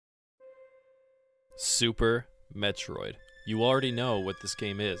Super Metroid. You already know what this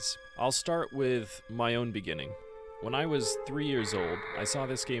game is. I'll start with my own beginning. When I was 3 years old, I saw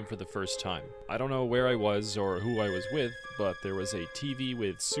this game for the first time. I don't know where I was or who I was with, but there was a TV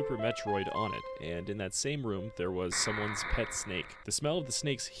with Super Metroid on it, and in that same room there was someone's pet snake. The smell of the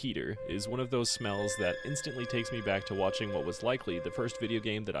snake's heater is one of those smells that instantly takes me back to watching what was likely the first video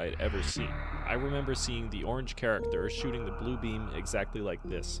game that I had ever seen. I remember seeing the orange character shooting the blue beam exactly like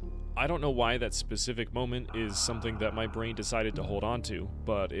this. I don't know why that specific moment is something that my brain decided to hold on to,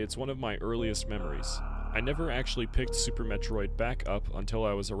 but it's one of my earliest memories. I never actually picked Super Metroid back up until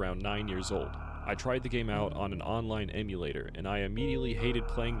I was around 9 years old. I tried the game out on an online emulator, and I immediately hated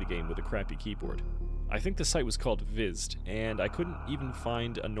playing the game with a crappy keyboard. I think the site was called Vizd, and I couldn't even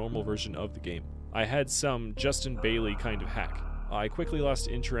find a normal version of the game. I had some Justin Bailey kind of hack. I quickly lost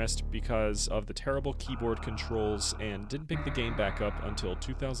interest because of the terrible keyboard controls and didn't pick the game back up until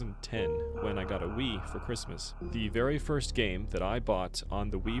 2010 when I got a Wii for Christmas. The very first game that I bought on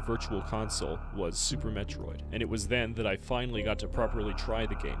the Wii Virtual Console was Super Metroid, and it was then that I finally got to properly try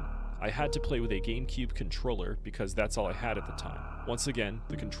the game. I had to play with a GameCube controller because that's all I had at the time. Once again,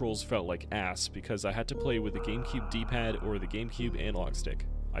 the controls felt like ass because I had to play with the GameCube D-pad or the GameCube analog stick.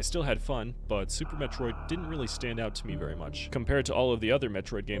 I still had fun, but Super Metroid didn't really stand out to me very much, compared to all of the other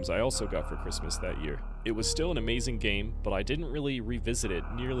Metroid games I also got for Christmas that year. It was still an amazing game, but I didn't really revisit it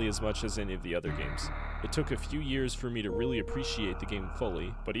nearly as much as any of the other games. It took a few years for me to really appreciate the game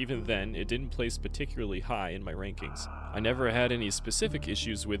fully, but even then, it didn't place particularly high in my rankings. I never had any specific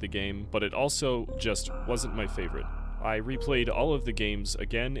issues with the game, but it also just wasn't my favorite. I replayed all of the games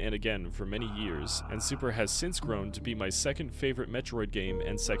again and again for many years, and Super has since grown to be my second favorite Metroid game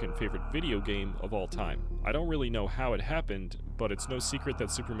and second favorite video game of all time. I don't really know how it happened, but it's no secret that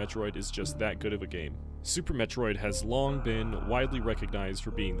Super Metroid is just that good of a game. Super Metroid has long been widely recognized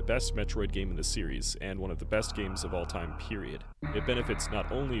for being the best Metroid game in the series, and one of the best games of all time, period. It benefits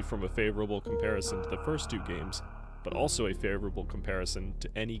not only from a favorable comparison to the first two games, but also a favorable comparison to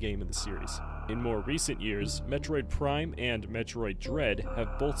any game in the series. In more recent years, Metroid Prime and Metroid Dread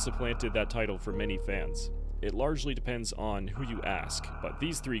have both supplanted that title for many fans. It largely depends on who you ask, but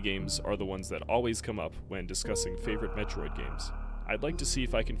these three games are the ones that always come up when discussing favorite Metroid games. I'd like to see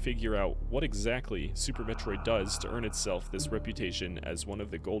if I can figure out what exactly Super Metroid does to earn itself this reputation as one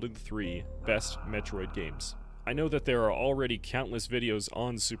of the golden three best Metroid games. I know that there are already countless videos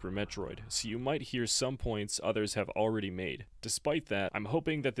on Super Metroid, so you might hear some points others have already made. Despite that, I'm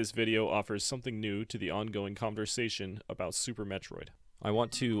hoping that this video offers something new to the ongoing conversation about Super Metroid. I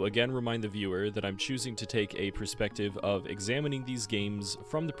want to again remind the viewer that I'm choosing to take a perspective of examining these games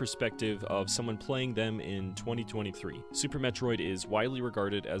from the perspective of someone playing them in 2023. Super Metroid is widely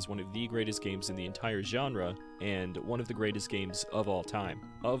regarded as one of the greatest games in the entire genre, and one of the greatest games of all time.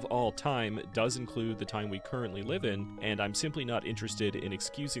 Of all time does include the time we currently live in, and I'm simply not interested in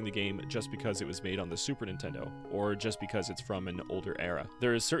excusing the game just because it was made on the Super Nintendo, or just because it's from an older era.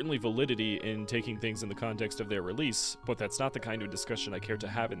 There is certainly validity in taking things in the context of their release, but that's not the kind of discussion I care to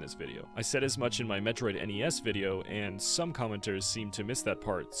have in this video. I said as much in my Metroid NES video, and some commenters seem to miss that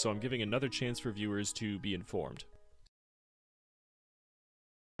part, so I'm giving another chance for viewers to be informed.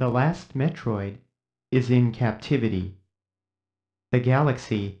 The last Metroid is in captivity. The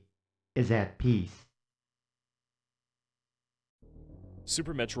galaxy is at peace.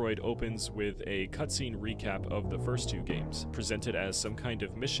 Super Metroid opens with a cutscene recap of the first two games, presented as some kind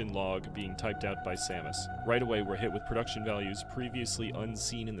of mission log being typed out by Samus. Right away, we're hit with production values previously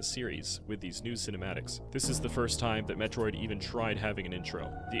unseen in the series with these new cinematics. This is the first time that Metroid even tried having an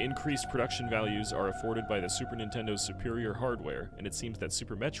intro. The increased production values are afforded by the Super Nintendo's superior hardware, and it seems that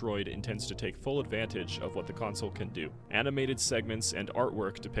Super Metroid intends to take full advantage of what the console can do. Animated segments and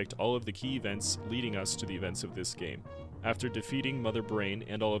artwork depict all of the key events leading us to the events of this game. After defeating Mother Brain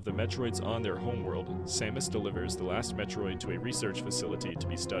and all of the Metroids on their homeworld, Samus delivers the last Metroid to a research facility to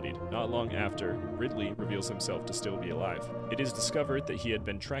be studied. Not long after, Ridley reveals himself to still be alive. It is discovered that he had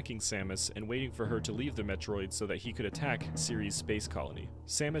been tracking Samus and waiting for her to leave the Metroid so that he could attack Ceres' space colony.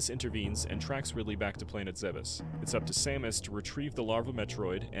 Samus intervenes and tracks Ridley back to planet Zebes. It's up to Samus to retrieve the larval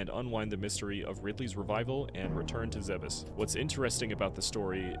Metroid and unwind the mystery of Ridley's revival and return to Zebes. What's interesting about the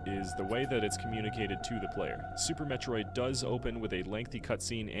story is the way that it's communicated to the player. Super Metroid does open with a lengthy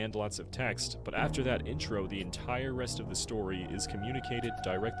cutscene and lots of text, but after that intro, the entire rest of the story is communicated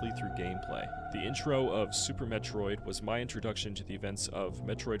directly through gameplay. The intro of Super Metroid was my introduction to the events of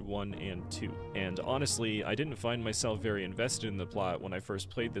Metroid 1 and 2, and honestly, I didn't find myself very invested in the plot when I first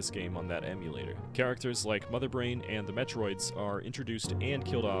played this game on that emulator. Characters like Mother Brain and the Metroids are introduced and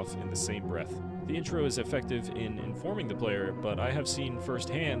killed off in the same breath. The intro is effective in informing the player, but I have seen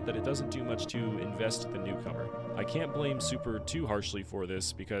firsthand that it doesn't do much to invest the newcomer. I can't blame Super too harshly for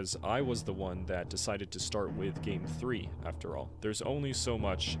this because I was the one that decided to start with Game 3, after all. There's only so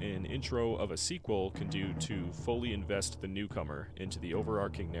much an intro of a sequel can do to fully invest the newcomer into the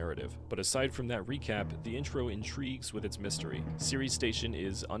overarching narrative. But aside from that recap, the intro intrigues with its mystery. Ceres Station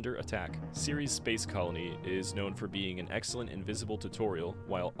is under attack. Ceres Space Colony is known for being an excellent invisible tutorial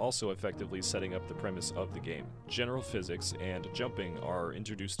while also effectively setting up the premise of the game. General physics and jumping are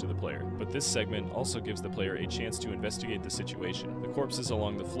introduced to the player, but this segment also gives the player a chance to investigate the situation. The corpses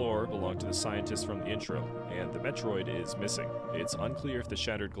along the floor belong to the scientists from the intro, and the Metroid is missing. It's unclear if the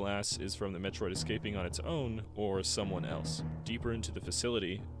shattered glass is from the Metroid escaping on its own or someone else. Deeper into the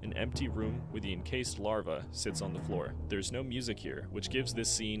facility, an empty room with the encased larva sits on the floor. There's no music here, which gives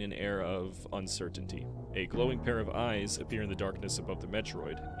this scene an air of uncertainty. A glowing pair of eyes appear in the darkness above the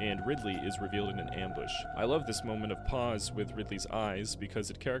Metroid, and Ridley is revealed in an ambush. I love this moment of pause with Ridley's eyes because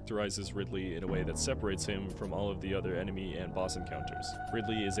it characterizes Ridley in a way that separates him from all of the other enemy and boss encounters.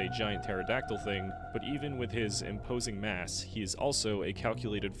 Ridley is a giant pterodactyl thing, but even with his imposing mass, he is also a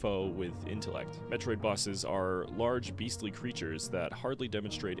calculated foe with intellect. Metroid bosses are large, beastly creatures that hardly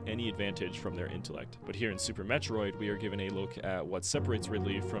demonstrate any advantage from their intellect. But here in Super Metroid, we are given a look at what separates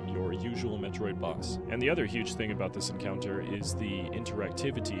Ridley from your usual Metroid boss. And the other huge thing about this encounter is the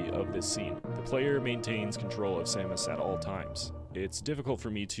interactivity of this scene. The player maintains control of Samus at all times. It's difficult for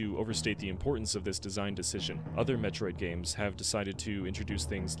me to overstate the importance of this design decision. Other Metroid games have decided to introduce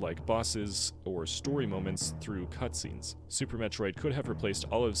things like bosses or story moments through cutscenes. Super Metroid could have replaced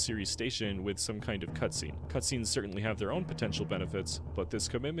all of Ceres Station with some kind of cutscene. Cutscenes certainly have their own potential benefits, but this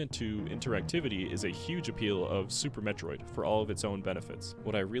commitment to interactivity is a huge appeal of Super Metroid for all of its own benefits.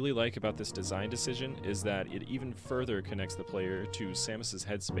 What I really like about this design decision is that it even further connects the player to Samus's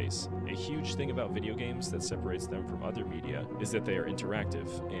headspace. A huge thing about video games that separates them from other media is that they are interactive,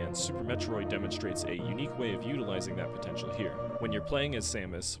 and Super Metroid demonstrates a unique way of utilizing that potential here. When you're playing as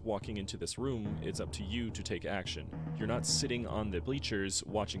Samus, walking into this room, it's up to you to take action. You're not sitting on the bleachers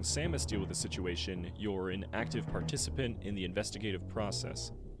watching Samus deal with the situation, you're an active participant in the investigative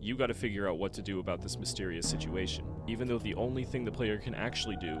process. You gotta figure out what to do about this mysterious situation. Even though the only thing the player can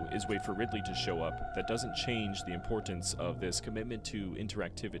actually do is wait for Ridley to show up, that doesn't change the importance of this commitment to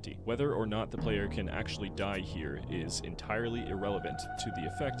interactivity. Whether or not the player can actually die here is entirely irrelevant to the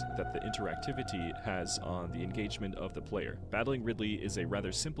effect that the interactivity has on the engagement of the player. Battling Ridley is a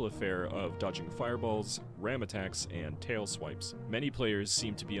rather simple affair of dodging fireballs, ram attacks, and tail swipes. Many players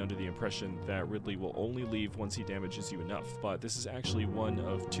seem to be under the impression that Ridley will only leave once he damages you enough, but this is actually one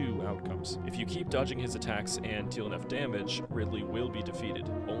of two outcomes. If you keep dodging his attacks and deal enough damage, Ridley will be defeated.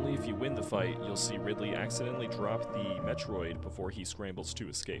 Only if you win the fight, you'll see Ridley accidentally drop the Metroid before he scrambles to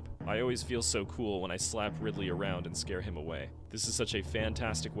escape. I always feel so cool when I slap Ridley around and scare him away. This is such a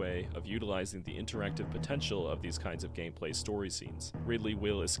fantastic way of utilizing the interactive potential of these kinds of gameplay story scenes. Ridley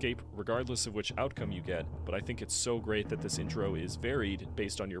will escape regardless of which outcome you get, but I think it's so great that this intro is varied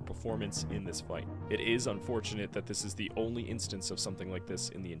based on your performance in this fight. It is unfortunate that this is the only instance of something like this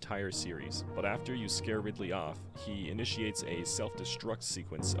in the entire series, but after you scare Ridley off, he initiates a self-destruct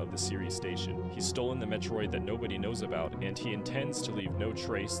sequence of the Ceres Station. He's stolen the Metroid that nobody knows about, and he intends to leave no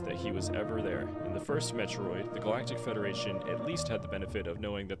trace that he was ever there. In the first Metroid, the Galactic Federation at least had the benefit of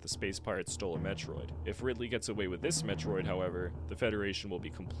knowing that the space pirates stole a Metroid. If Ridley gets away with this Metroid, however, the Federation will be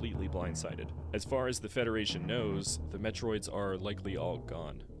completely blindsided. As far as the Federation knows, the Metroids are likely all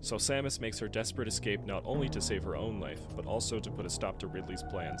gone. So Samus makes her desperate escape not only to save her own life, but also to put a stop to Ridley's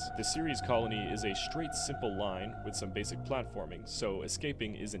plans. The Ceres colony is a straight, simple line with some basic platforming, so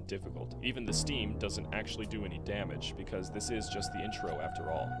escaping isn't difficult. Even the steam doesn't actually do any damage, because this is just the intro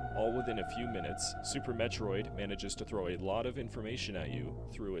after all. All within a few minutes, Super Metroid manages to throw a lot of information at you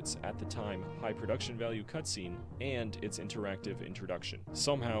through its, at the time, high production value cutscene and its interactive introduction.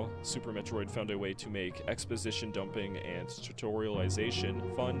 Somehow, Super Metroid found a way to make exposition dumping and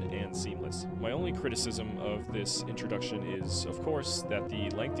tutorialization fun and seamless. My only criticism of this introduction is, of course, that the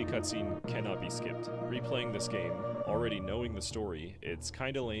lengthy cutscene cannot be skipped. Replaying this game, already knowing the story, it's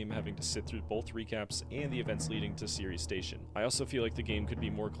kinda lame having to sit through both recaps and the events leading to Ceres Station. I also feel like the game could be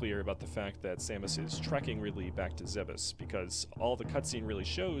more clear about the fact that Samus is trekking really back to Zebes, because all the cutscene really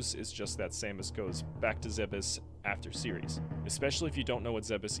shows is just that Samus goes back to Zebes after Ceres. Especially if you don't know what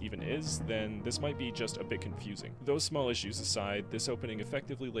Zebes even is, then this might be just a bit confusing. Those small issues aside, this opening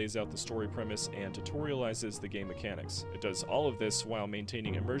effectively lays out the story premise and tutorializes the game mechanics. It does all of this while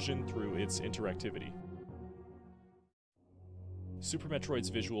maintaining immersion through its interactivity. Super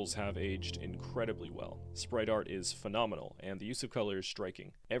Metroid's visuals have aged incredibly well. Sprite art is phenomenal, and the use of color is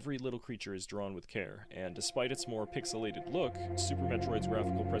striking. Every little creature is drawn with care, and despite its more pixelated look, Super Metroid's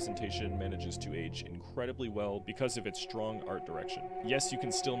graphical presentation manages to age incredibly well because of its strong art direction. Yes, you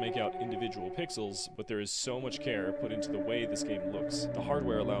can still make out individual pixels, but there is so much care put into the way this game looks. The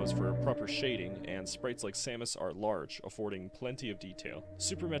hardware allows for proper shading, and sprites like Samus are large, affording plenty of detail.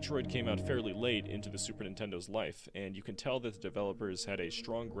 Super Metroid came out fairly late into the Super Nintendo's life, and you can tell that the developers had a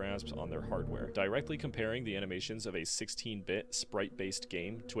strong grasp on their hardware. Directly comparing the animations of a 16-bit sprite-based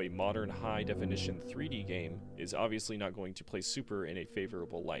game to a modern high-definition 3D game is obviously not going to place Super in a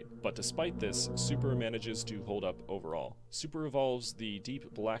favorable light. But despite this, Super manages to hold up overall. Super evolves the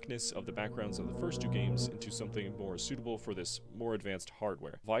deep blackness of the backgrounds of the first two games into something more suitable for this more advanced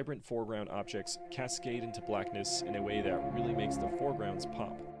hardware. Vibrant foreground objects cascade into blackness in a way that really makes the foregrounds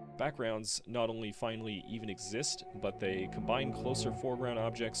pop. Backgrounds not only finally even exist, but they combine closer foreground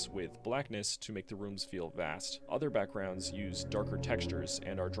objects with blackness to make the rooms feel vast. Other backgrounds use darker textures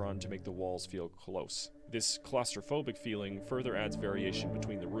and are drawn to make the walls feel close. This claustrophobic feeling further adds variation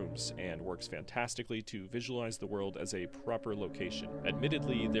between the rooms, and works fantastically to visualize the world as a proper location.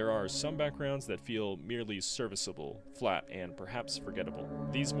 Admittedly, there are some backgrounds that feel merely serviceable, flat, and perhaps forgettable.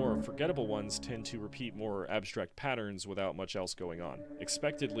 These more forgettable ones tend to repeat more abstract patterns without much else going on.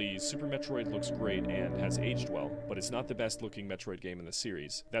 Expectedly, Super Metroid looks great and has aged well, but it's not the best looking Metroid game in the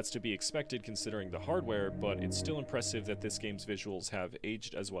series. That's to be expected considering the hardware, but it's still impressive that this game's visuals have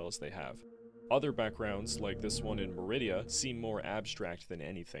aged as well as they have. Other backgrounds, like this one in Meridia, seem more abstract than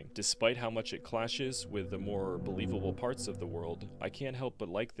anything. Despite how much it clashes with the more believable parts of the world, I can't help but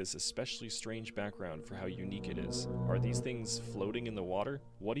like this especially strange background for how unique it is. Are these things floating in the water?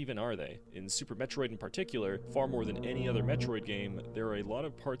 What even are they? In Super Metroid in particular, far more than any other Metroid game, there are a lot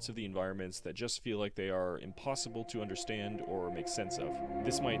of parts of the environments that just feel like they are impossible to understand or make sense of.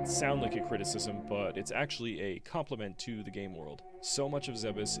 This might sound like a criticism, but it's actually a compliment to the game world. So much of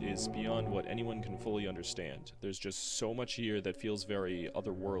Zebes is beyond what anyone can fully understand. There's just so much here that feels very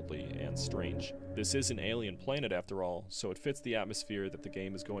otherworldly and strange. This is an alien planet after all, so it fits the atmosphere that the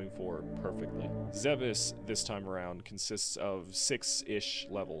game is going for perfectly. Zebes, this time around, consists of 6-ish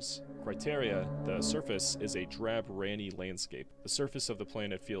levels. Criteria, the surface, is a drab, rainy landscape. The surface of the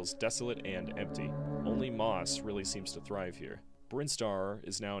planet feels desolate and empty. Only moss really seems to thrive here. Brinstar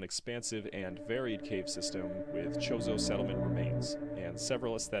is now an expansive and varied cave system with Chozo settlement remains, and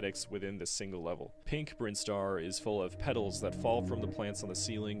several aesthetics within this single level. Pink Brinstar is full of petals that fall from the plants on the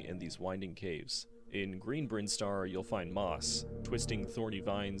ceiling in these winding caves. In Green Brinstar, you'll find moss, twisting thorny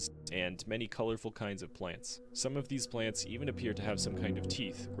vines, and many colorful kinds of plants. Some of these plants even appear to have some kind of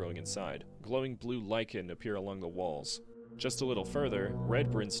teeth growing inside. Glowing blue lichen appear along the walls. Just a little further, Red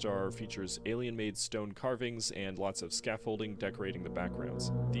Brinstar features alien-made stone carvings and lots of scaffolding decorating the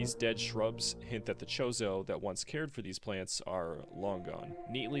backgrounds. These dead shrubs hint that the Chozo that once cared for these plants are long gone.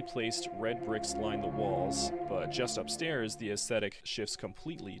 Neatly placed red bricks line the walls, but just upstairs the aesthetic shifts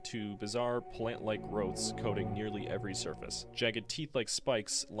completely to bizarre plant-like growths coating nearly every surface. Jagged teeth-like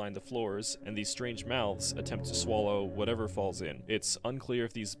spikes line the floors, and these strange mouths attempt to swallow whatever falls in. It's unclear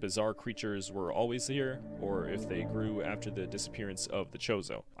if these bizarre creatures were always here, or if they grew after the disappearance of the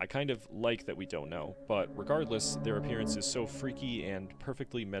Chozo. I kind of like that we don't know, but regardless, their appearance is so freaky and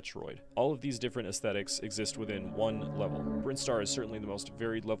perfectly Metroid. All of these different aesthetics exist within one level. Brinstar is certainly the most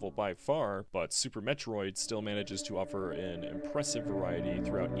varied level by far, but Super Metroid still manages to offer an impressive variety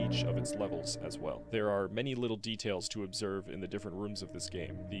throughout each of its levels as well. There are many little details to observe in the different rooms of this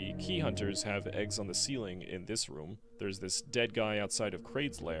game. The key hunters have eggs on the ceiling in this room. There's this dead guy outside of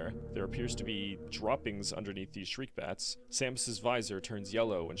Kraid's lair. There appears to be droppings underneath these shriek bats. Samus's visor turns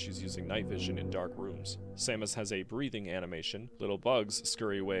yellow when she's using night vision in dark rooms. Samus has a breathing animation. Little bugs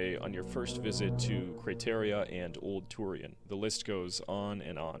scurry away on your first visit to Crateria and Old Turian. The list goes on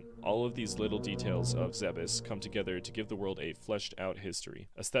and on. All of these little details of Zebes come together to give the world a fleshed-out history.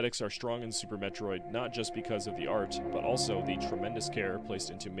 Aesthetics are strong in Super Metroid not just because of the art, but also the tremendous care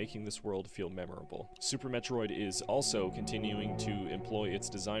placed into making this world feel memorable. Super Metroid is also continuing to employ its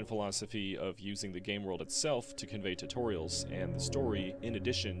design philosophy of using the game world itself to convey tutorials and the story in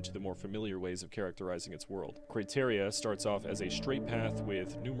addition to the more familiar ways of characterizing its world. Criteria starts off as a straight path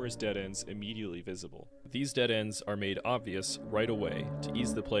with numerous dead ends immediately visible. These dead ends are made obvious right away to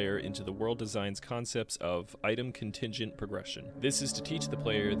ease the player into the world design's concepts of item contingent progression. This is to teach the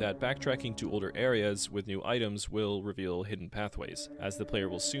player that backtracking to older areas with new items will reveal hidden pathways, as the player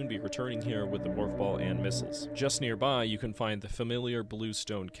will soon be returning here with the Morph Ball and missiles. Just nearby, you can find the familiar blue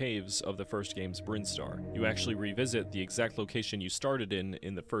stone caves of the first game's Brinstar. You actually revisit the exact location you started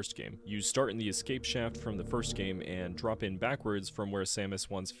in the first game. You start in the escape shaft from the first game and drop in backwards from where Samus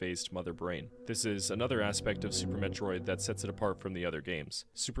once faced Mother Brain. This is another aspect of Super Metroid that sets it apart from the other games.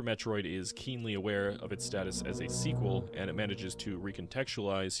 Super Metroid is keenly aware of its status as a sequel, and it manages to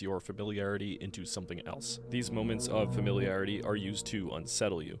recontextualize your familiarity into something else. These moments of familiarity are used to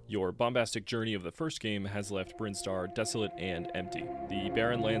unsettle you. Your bombastic journey of the first game has left Brinstar desolate and empty. The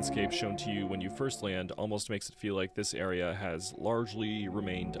barren landscape shown to you when you first land almost makes it feel like this area has largely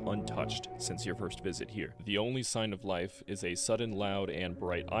remained untouched since your first visit here. The only sign of life is a sudden loud and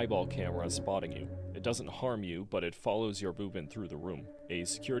bright eyeball camera spotting you. It doesn't harm you, but it follows your movement through the room. A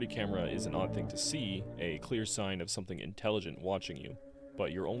security camera is an odd thing to see, a clear sign of something intelligent watching you,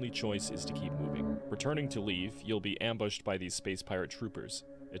 but your only choice is to keep moving. Returning to leave, you'll be ambushed by these space pirate troopers.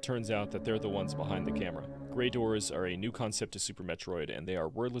 It turns out that they're the ones behind the camera. Gray doors are a new concept to Super Metroid, and they are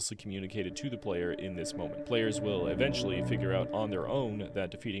wordlessly communicated to the player in this moment. Players will eventually figure out on their own that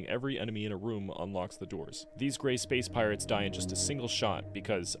defeating every enemy in a room unlocks the doors. These gray space pirates die in just a single shot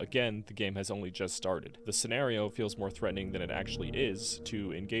because, again, the game has only just started. The scenario feels more threatening than it actually is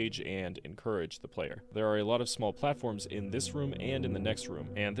to engage and encourage the player. There are a lot of small platforms in this room and in the next room,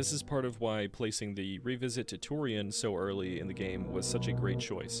 and this is part of why placing the revisit to Turian so early in the game was such a great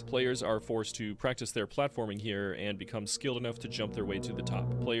choice. Players are forced to practice their platforming here and become skilled enough to jump their way to the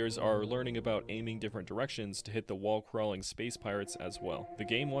top. Players are learning about aiming different directions to hit the wall-crawling space pirates as well. The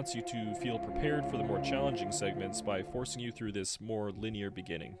game wants you to feel prepared for the more challenging segments by forcing you through this more linear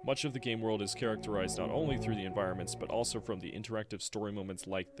beginning. Much of the game world is characterized not only through the environments, but also from the interactive story moments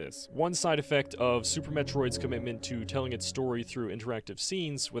like this. One side effect of Super Metroid's commitment to telling its story through interactive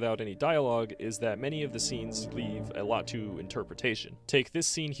scenes without any dialogue is that many of the scenes leave a lot to interpretation. Take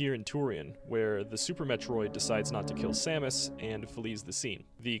this scene here in Turian, where the Super Metroid decides not to kill Samus and flees the scene.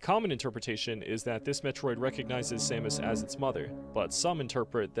 The common interpretation is that this Metroid recognizes Samus as its mother, but some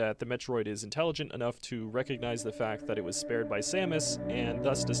interpret that the Metroid is intelligent enough to recognize the fact that it was spared by Samus and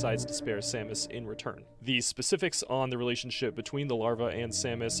thus decides to spare Samus in return. The specifics on the relationship between the larva and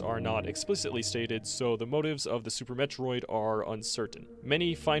Samus are not explicitly stated, so the motives of the Super Metroid are uncertain.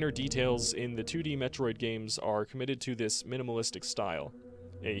 Many finer details in the 2D Metroid games are committed to this minimalistic style.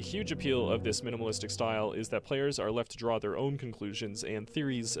 A huge appeal of this minimalistic style is that players are left to draw their own conclusions and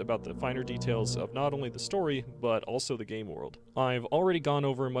theories about the finer details of not only the story, but also the game world. I've already gone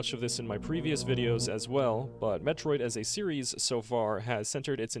over much of this in my previous videos as well, but Metroid as a series so far has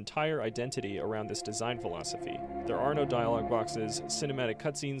centered its entire identity around this design philosophy. There are no dialogue boxes, cinematic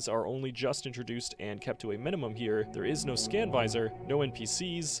cutscenes are only just introduced and kept to a minimum here, there is no scan visor, no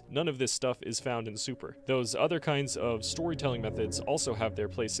NPCs, none of this stuff is found in Super. Those other kinds of storytelling methods also have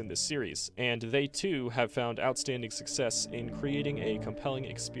their place in this series, and they too have found outstanding success in creating a compelling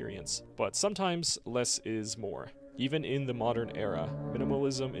experience. But sometimes less is more. Even in the modern era,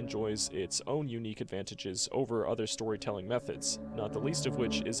 minimalism enjoys its own unique advantages over other storytelling methods, not the least of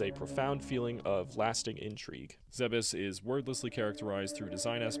which is a profound feeling of lasting intrigue. Zebes is wordlessly characterized through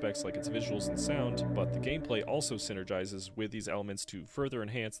design aspects like its visuals and sound, but the gameplay also synergizes with these elements to further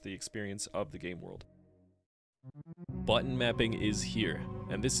enhance the experience of the game world. Button mapping is here,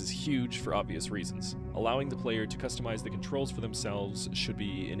 and this is huge for obvious reasons. Allowing the player to customize the controls for themselves should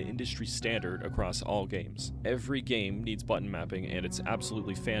be an industry standard across all games. Every game needs button mapping, and it's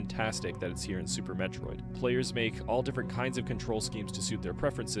absolutely fantastic that it's here in Super Metroid. Players make all different kinds of control schemes to suit their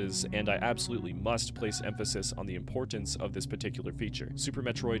preferences, and I absolutely must place emphasis on the importance of this particular feature. Super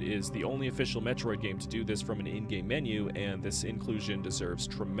Metroid is the only official Metroid game to do this from an in-game menu, and this inclusion deserves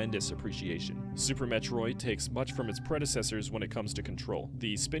tremendous appreciation. Super Metroid takes much from its predecessors when it comes to control.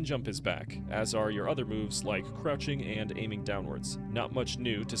 The spin jump is back, as are your other moves like crouching and aiming downwards. Not much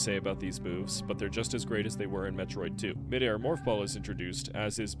new to say about these moves, but they're just as great as they were in Metroid 2. Mid-air morph ball is introduced,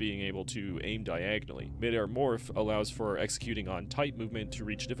 as is being able to aim diagonally. Mid-air morph allows for executing on tight movement to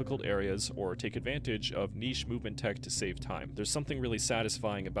reach difficult areas or take advantage of niche movement tech to save time. There's something really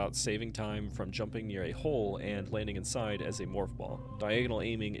satisfying about saving time from jumping near a hole and landing inside as a morph ball. Diagonal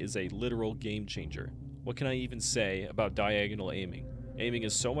aiming is a literal game changer. What can I even say about diagonal aiming? Aiming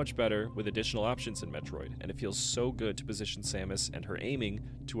is so much better with additional options in Metroid, and it feels so good to position Samus and her aiming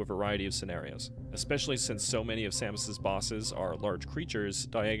to a variety of scenarios. Especially since so many of Samus's bosses are large creatures,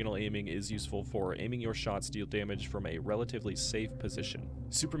 diagonal aiming is useful for aiming your shots deal damage from a relatively safe position.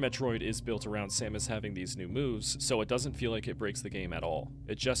 Super Metroid is built around Samus having these new moves, so it doesn't feel like it breaks the game at all.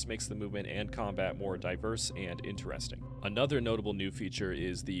 It just makes the movement and combat more diverse and interesting. Another notable new feature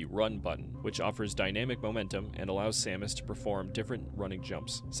is the run button, which offers dynamic momentum and allows Samus to perform different running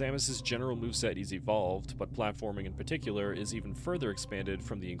jumps. Samus's general moveset is evolved, but platforming in particular is even further expanded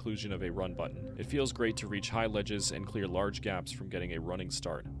from the inclusion of a run button. It feels great to reach high ledges and clear large gaps from getting a running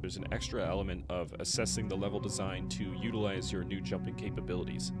start. There's an extra element of assessing the level design to utilize your new jumping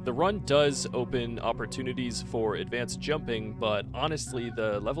capabilities. The run does open opportunities for advanced jumping, but honestly,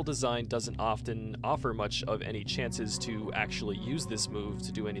 the level design doesn't often offer much of any chances to actually use this move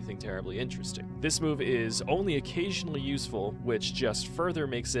to do anything terribly interesting. This move is only occasionally useful, which just further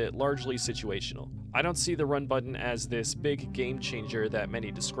makes it largely situational. I don't see the run button as this big game changer that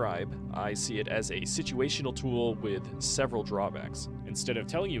many describe. I see it as a situational tool with several drawbacks. Instead of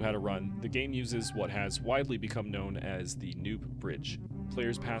telling you how to run, the game uses what has widely become known as the noob bridge.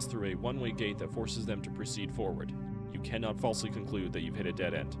 Players pass through a one-way gate that forces them to proceed forward. You cannot falsely conclude that you've hit a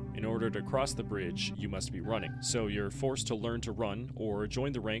dead end. In order to cross the bridge, you must be running. So you're forced to learn to run or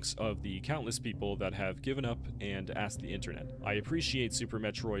join the ranks of the countless people that have given up and asked the internet. I appreciate Super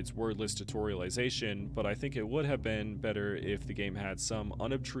Metroid's wordless tutorialization, but I think it would have been better if the game had some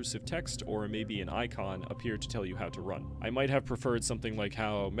unobtrusive text or maybe an icon appear to tell you how to run. I might have preferred something like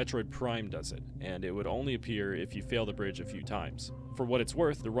how Metroid Prime does it, and it would only appear if you fail the bridge a few times. For what it's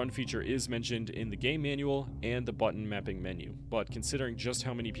worth, the run feature is mentioned in the game manual and the button mapping menu, but considering just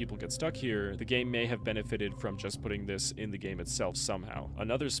how many people get stuck here, the game may have benefited from just putting this in the game itself somehow.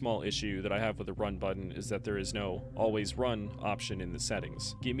 Another small issue that I have with the run button is that there is no always run option in the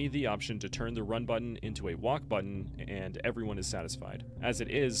settings. Give me the option to turn the run button into a walk button and everyone is satisfied. As it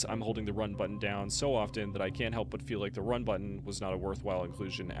is, I'm holding the run button down so often that I can't help but feel like the run button was not a worthwhile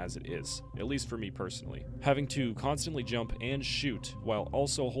inclusion as it is, at least for me personally. Having to constantly jump and shoot while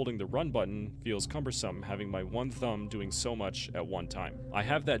also holding the run button feels cumbersome, having my one thumb doing so much at one time. I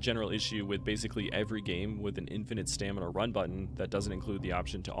have that general issue with basically every game with an infinite stamina run button that doesn't include the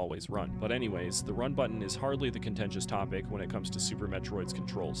option to always run. But anyways, the run button is hardly the contentious topic when it comes to Super Metroid's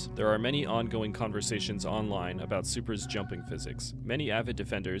controls. There are many ongoing conversations online about Super's jumping physics. Many avid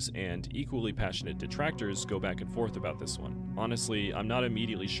defenders and equally passionate detractors go back and forth about this one. Honestly, I'm not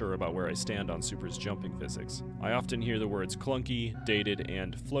immediately sure about where I stand on Super's jumping physics. I often hear the words clunky, dated,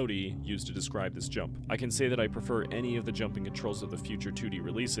 and floaty used to describe this jump. I can say that I prefer any of the jumping controls of the future 2D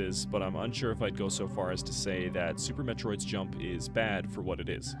releases, but I'm unsure if I'd go so far as to say that Super Metroid's jump is bad for what it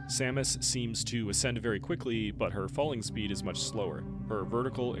is. Samus seems to ascend very quickly, but her falling speed is much slower. Her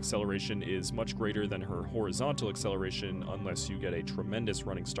vertical acceleration is much greater than her horizontal acceleration unless you get a tremendous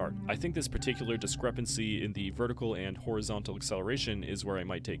running start. I think this particular discrepancy in the vertical and horizontal acceleration is where I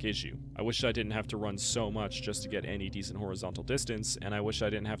might take issue. I wish I didn't have to run so much just to get any decent horizontal distance, and I wish I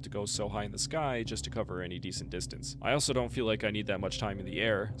didn't have to go so high in the sky just to cover any decent distance. I also don't feel like I need that much time in the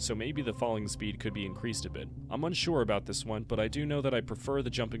air, so maybe the falling speed could be increased a bit. I'm unsure about this one, but I do know that I prefer the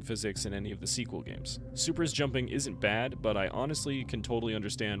jumping physics in any of the sequel games. Super's jumping isn't bad, but I honestly can totally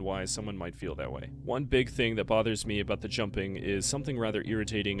understand why someone might feel that way. One big thing that bothers me about the jumping is something rather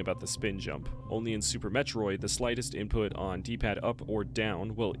irritating about the spin jump. Only in Super Metroid, the slightest input on D-pad up or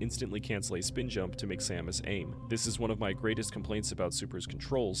down will instantly cancel a spin jump to make Samus aim. This is one of my greatest complaints about Super's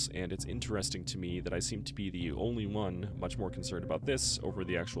controls, and it's interesting to me that I seem to be the only one much more concerned about this over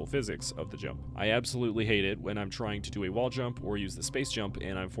the actual physics of the jump. I absolutely hate it when I'm trying to do a wall jump or use the space jump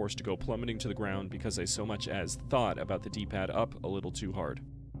and I'm forced to go plummeting to the ground because I so much as thought about the D-pad up a little too hard.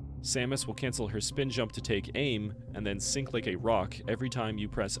 Samus will cancel her spin jump to take aim, and then sink like a rock every time you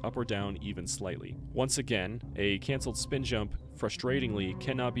press up or down even slightly. Once again, a cancelled spin jump frustratingly,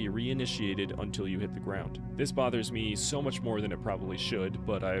 cannot be reinitiated until you hit the ground. This bothers me so much more than it probably should,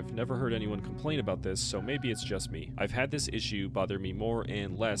 but I've never heard anyone complain about this, so maybe it's just me. I've had this issue bother me more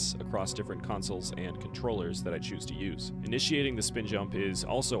and less across different consoles and controllers that I choose to use. Initiating the spin jump is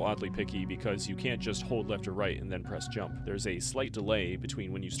also oddly picky because you can't just hold left or right and then press jump. There's a slight delay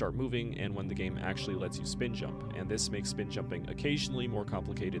between when you start moving and when the game actually lets you spin jump, and this makes spin jumping occasionally more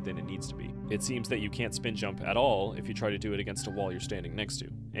complicated than it needs to be. It seems that you can't spin jump at all if you try to do it against a wall you're standing next to.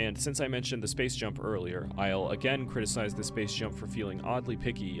 And since I mentioned the space jump earlier, I'll again criticize the space jump for feeling oddly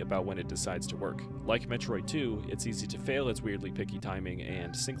picky about when it decides to work. Like Metroid 2, it's easy to fail its weirdly picky timing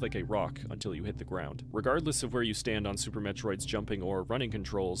and sink like a rock until you hit the ground. Regardless of where you stand on Super Metroid's jumping or running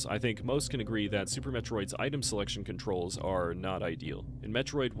controls, I think most can agree that Super Metroid's item selection controls are not ideal. In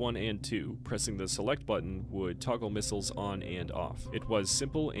Metroid 1 and 2, pressing the select button would toggle missiles on and off. It was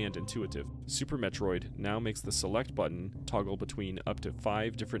simple and intuitive. Super Metroid now makes the select button toggle between up to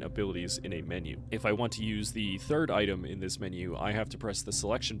 5 different abilities in a menu. If I want to use the third item in this menu, I have to press the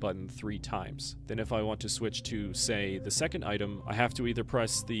selection button 3 times. Then if I want to switch to, say, the second item, I have to either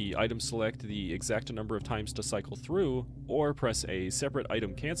press the item select the exact number of times to cycle through, or press a separate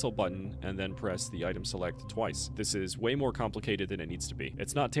item cancel button and then press the item select twice. This is way more complicated than it needs to be.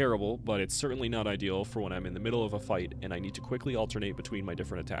 It's not terrible, but it's certainly not ideal for when I'm in the middle of a fight and I need to quickly alternate between my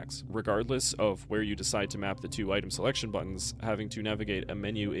different attacks. Regardless of where you decide to map the 2 item selection buttons, having to navigate a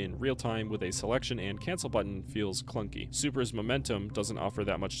menu in real time with a selection and cancel button feels clunky. Super's momentum doesn't offer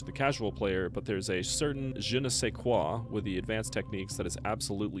that much to the casual player, but there's a certain je ne sais quoi with the advanced techniques that is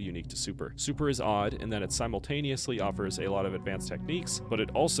absolutely unique to Super. Super is odd in that it simultaneously offers a lot of advanced techniques, but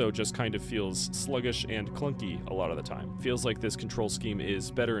it also just kind of feels sluggish and clunky a lot of the time. Feels like this control scheme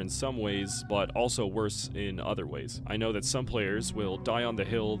is better in some ways, but also worse in other ways. I know that some players will die on the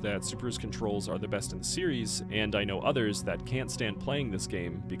hill that Super's controls are the best in the series, and I know others that can't stand playing this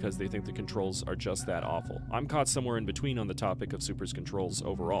game because they think the controls are just that awful. I'm caught somewhere in between on the topic of Super's controls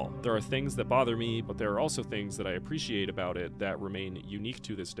overall. There are things that bother me, but there are also things that I appreciate about it that remain unique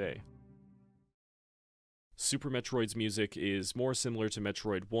to this day. Super Metroid's music is more similar to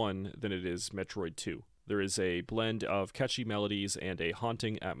Metroid 1 than it is Metroid 2. There is a blend of catchy melodies and a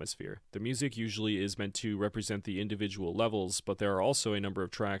haunting atmosphere. The music usually is meant to represent the individual levels, but there are also a number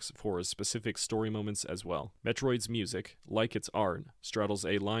of tracks for specific story moments as well. Metroid's music, like its art, straddles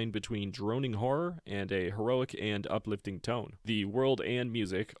a line between droning horror and a heroic and uplifting tone. The world and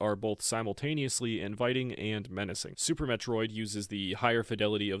music are both simultaneously inviting and menacing. Super Metroid uses the higher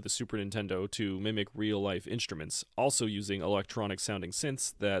fidelity of the Super Nintendo to mimic real-life instruments, also using electronic-sounding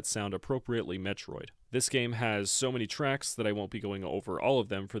synths that sound appropriately Metroid. This game has so many tracks that I won't be going over all of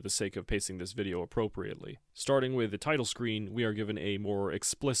them for the sake of pacing this video appropriately. Starting with the title screen, we are given a more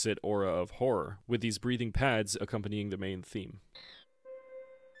explicit aura of horror, with these breathing pads accompanying the main theme.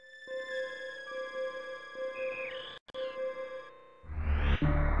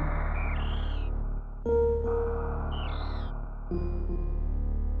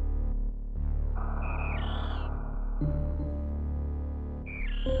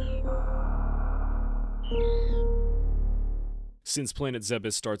 Since Planet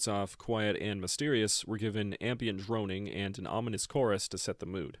Zebes starts off quiet and mysterious, we're given ambient droning and an ominous chorus to set the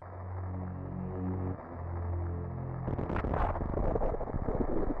mood.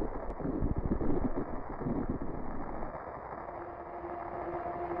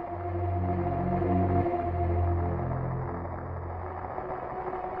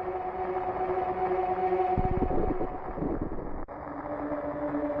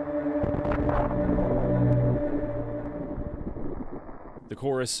 The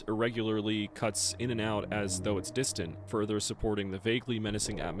chorus irregularly cuts in and out as though it's distant, further supporting the vaguely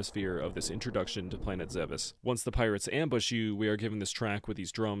menacing atmosphere of this introduction to Planet Zebes. Once the pirates ambush you, we are given this track with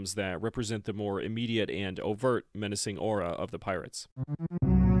these drums that represent the more immediate and overt menacing aura of the pirates.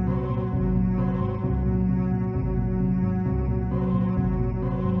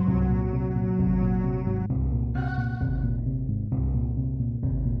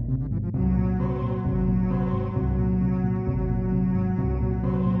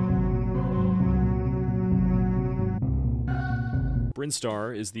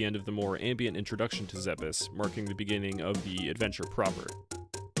 Brinstar is the end of the more ambient introduction to Zebes, marking the beginning of the adventure proper.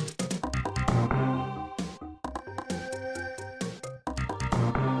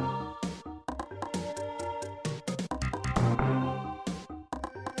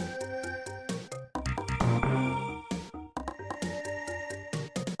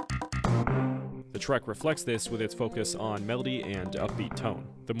 The track reflects this with its focus on melody and upbeat tone.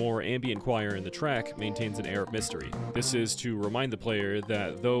 The more ambient choir in the track maintains an air of mystery. This is to remind the player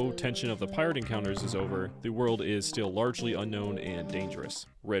that though tension of the pirate encounters is over, the world is still largely unknown and dangerous.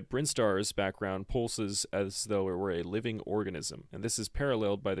 Red Brinstar's background pulses as though it were a living organism, and this is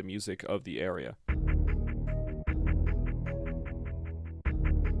paralleled by the music of the area.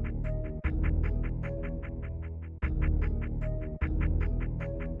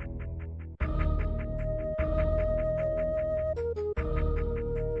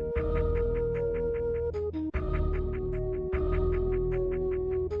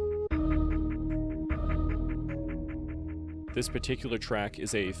 This particular track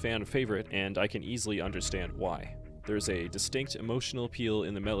is a fan favorite, and I can easily understand why. There's a distinct emotional appeal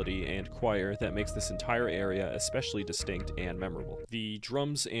in the melody and choir that makes this entire area especially distinct and memorable. The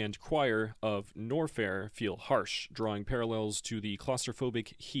drums and choir of Norfair feel harsh, drawing parallels to the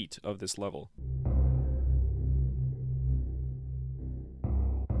claustrophobic heat of this level.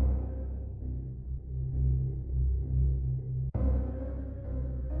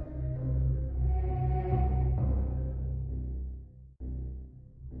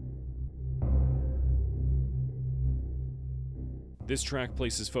 This track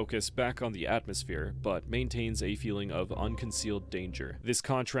places focus back on the atmosphere, but maintains a feeling of unconcealed danger. This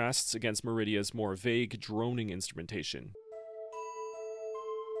contrasts against Meridia's more vague, droning instrumentation.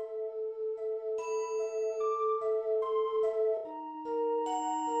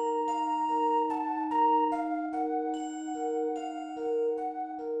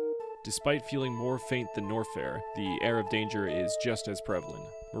 Despite feeling more faint than Norfair, the air of danger is just as prevalent.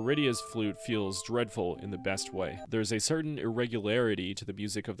 Meridia's flute feels dreadful in the best way. There's a certain irregularity to the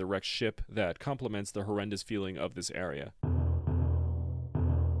music of the wrecked ship that complements the horrendous feeling of this area.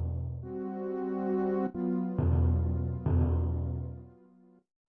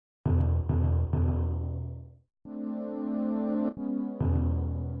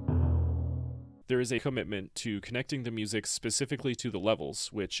 There is a commitment to connecting the music specifically to the levels,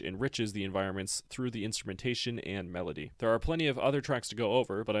 which enriches the environments through the instrumentation and melody. There are plenty of other tracks to go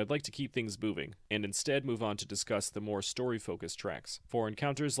over, but I'd like to keep things moving, and instead move on to discuss the more story-focused tracks. For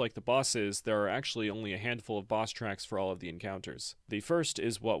encounters like the bosses, there are actually only a handful of boss tracks for all of the encounters. The first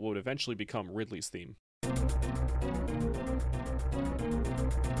is what would eventually become Ridley's theme.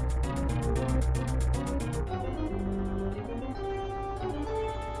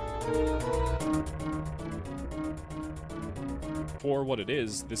 For what it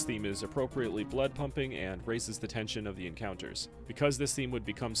is, this theme is appropriately blood-pumping and raises the tension of the encounters. Because this theme would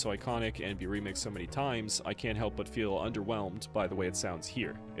become so iconic and be remixed so many times, I can't help but feel underwhelmed by the way it sounds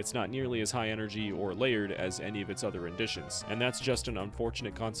here. It's not nearly as high energy or layered as any of its other renditions, and that's just an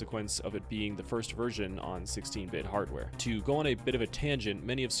unfortunate consequence of it being the first version on 16-bit hardware. To go on a bit of a tangent,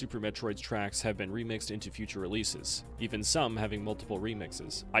 many of Super Metroid's tracks have been remixed into future releases, even some having multiple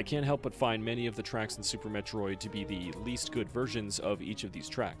remixes. I can't help but find many of the tracks in Super Metroid to be the least good versions of each of these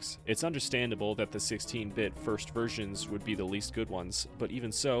tracks. It's understandable that the 16-bit first versions would be the least good ones, but even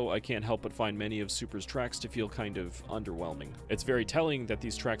so, I can't help but find many of Super's tracks to feel kind of underwhelming. It's very telling that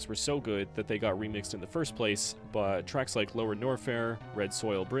these tracks were so good that they got remixed in the first place, but tracks like Lower Norfair, Red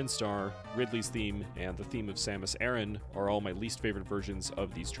Soil Brinstar, Ridley's theme, and the theme of Samus Aran are all my least favorite versions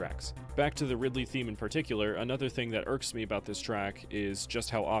of these tracks. Back to the Ridley theme in particular, another thing that irks me about this track is just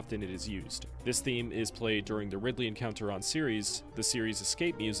how often it is used. This theme is played during the Ridley encounter on Ceres, the Ceres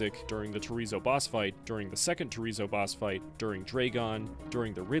escape music, during the Torizo boss fight, during the second Torizo boss fight, during Dragon,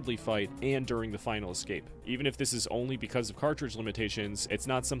 during the Ridley fight, and during the final escape. Even if this is only because of cartridge limitations, it's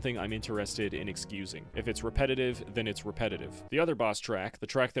not something I'm interested in excusing. If it's repetitive, then it's repetitive. The other boss track, the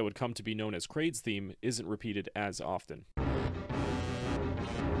track that would come to be known as Kraid's theme, isn't repeated as often.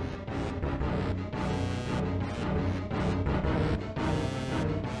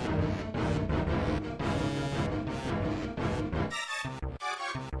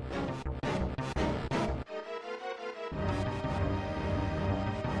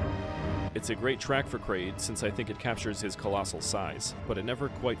 It's a great track for Kraid since I think it captures his colossal size, but it never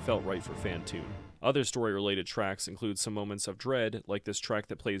quite felt right for Fantune. Other story-related tracks include some moments of dread, like this track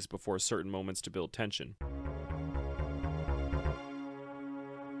that plays before certain moments to build tension.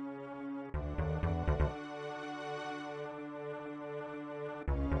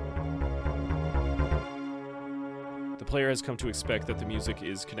 The player has come to expect that the music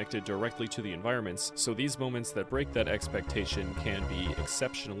is connected directly to the environments, so these moments that break that expectation can be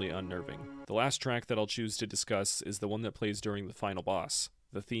exceptionally unnerving. The last track that I'll choose to discuss is the one that plays during the final boss,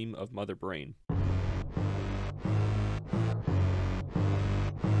 the theme of Mother Brain.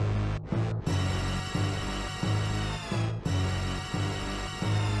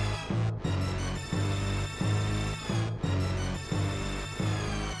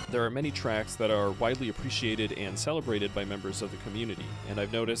 There are many tracks that are widely appreciated and celebrated by members of the community, and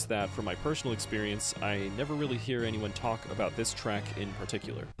I've noticed that from my personal experience, I never really hear anyone talk about this track in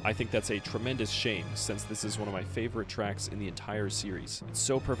particular. I think that's a tremendous shame, since this is one of my favorite tracks in the entire series. It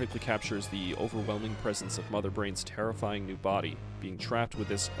so perfectly captures the overwhelming presence of Mother Brain's terrifying new body, being trapped with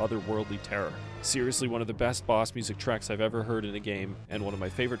this otherworldly terror. Seriously, one of the best boss music tracks I've ever heard in a game, and one of my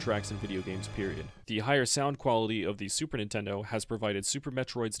favorite tracks in video games, period. The higher sound quality of the Super Nintendo has provided Super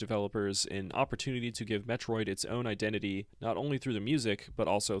Metroid's developers an opportunity to give Metroid its own identity, not only through the music, but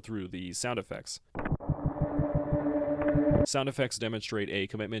also through the sound effects. Sound effects demonstrate a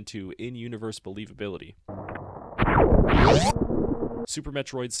commitment to in-universe believability. Super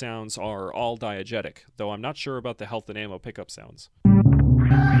Metroid sounds are all diegetic, though I'm not sure about the health and ammo pickup sounds.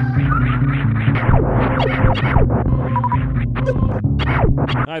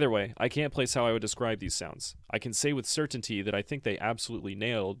 Either way, I can't place how I would describe these sounds. I can say with certainty that I think they absolutely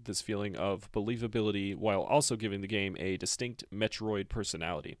nailed this feeling of believability while also giving the game a distinct Metroid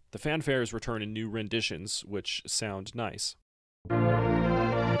personality. The fanfares return in new renditions, which sound nice.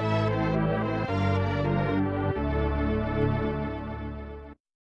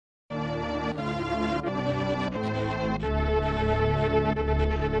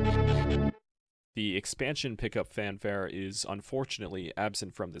 The expansion pickup fanfare is unfortunately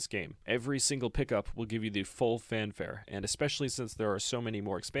absent from this game. Every single pickup will give you the full fanfare, and especially since there are so many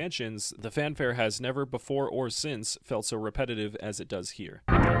more expansions, the fanfare has never before or since felt so repetitive as it does here.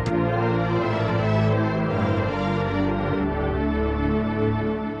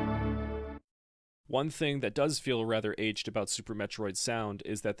 One thing that does feel rather aged about Super Metroid's sound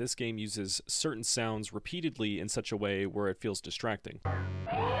is that this game uses certain sounds repeatedly in such a way where it feels distracting.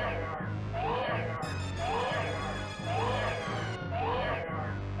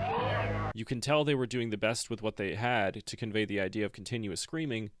 You can tell they were doing the best with what they had to convey the idea of continuous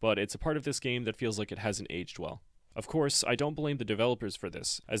screaming, but it's a part of this game that feels like it hasn't aged well. Of course, I don't blame the developers for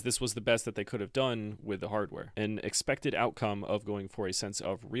this, as this was the best that they could have done with the hardware, an expected outcome of going for a sense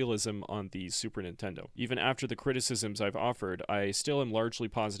of realism on the Super Nintendo. Even after the criticisms I've offered, I still am largely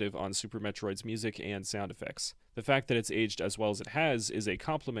positive on Super Metroid's music and sound effects. The fact that it's aged as well as it has is a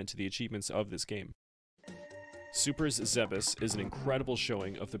compliment to the achievements of this game. Super's Zebes is an incredible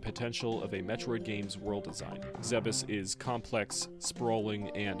showing of the potential of a Metroid game's world design. Zebes is complex, sprawling,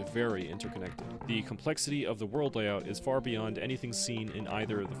 and very interconnected. The complexity of the world layout is far beyond anything seen in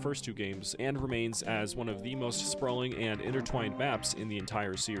either of the first two games, and remains as one of the most sprawling and intertwined maps in the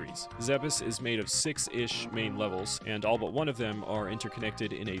entire series. Zebes is made of 6-ish main levels, and all but one of them are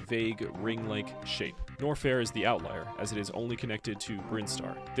interconnected in a vague, ring-like shape. Norfair is the outlier, as it is only connected to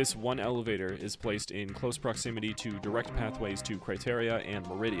Brinstar. This one elevator is placed in close proximity to direct pathways to Criteria and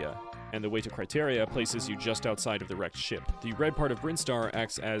Meridia, and the way to Criteria places you just outside of the wrecked ship. The red part of Brinstar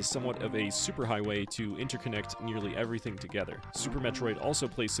acts as somewhat of a superhighway to interconnect nearly everything together. Super Metroid also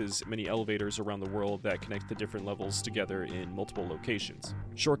places many elevators around the world that connect the different levels together in multiple locations.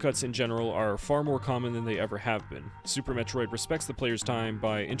 Shortcuts in general are far more common than they ever have been. Super Metroid respects the player's time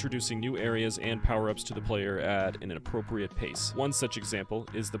by introducing new areas and power-ups to the player at an appropriate pace. One such example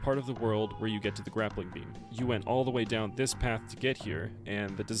is the part of the world where you get to the grappling beam. You went all the way down this path to get here,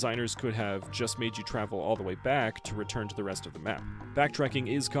 and the designers could have just made you travel all the way back to return to the rest of the map. Backtracking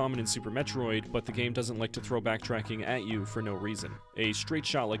is common in Super Metroid, but the game doesn't like to throw backtracking at you for no reason. A straight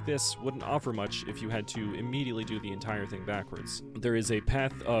shot like this wouldn't offer much if you had to immediately do the entire thing backwards. There is a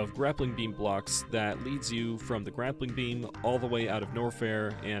path of grappling beam blocks that leads you from the grappling beam all the way out of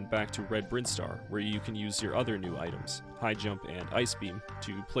Norfair and back to Red Brinstar, where you can use your other new items, High Jump and Ice Beam,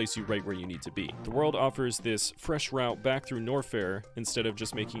 to place you right where you need to be. The world offers this fresh route back through Norfair instead of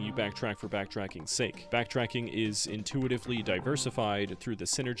just making you backtrack for backtracking's sake. Backtracking is intuitively diversified through the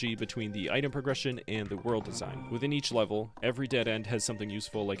synergy between the item progression and the world design. Within each level, every dead end has something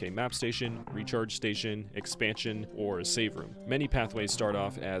useful like a map station, recharge station, expansion, or a save room. Many pathways start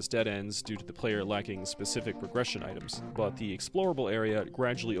off as dead ends due to the player lacking specific progression items, but the explorable area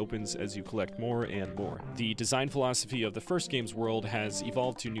gradually opens as you collect more and more. The design philosophy of the first game's world has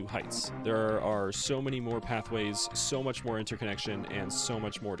evolved to new heights. There are so many more pathways, so much more interconnection, and so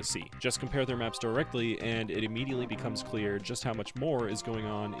much more to see. Just compare their maps directly, and it immediately becomes clear just how much more is going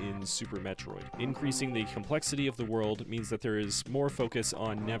on in Super Metroid. Increasing the complexity of the world means that there is more focus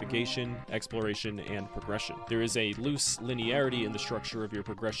on navigation, exploration, and progression. There is a loose linearity in the structure of your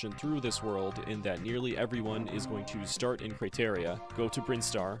progression through this world in that nearly everyone is going to start in Criteria, go to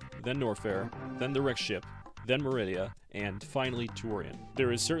Brinstar, then Norfair, then the wrecked ship, then Meridia, and finally Turian.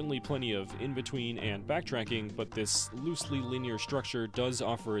 There is certainly plenty of in-between and backtracking, but this loosely linear structure does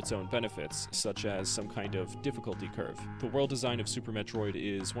offer its own benefits, such as some kind of difficulty curve. The world design of Super Metroid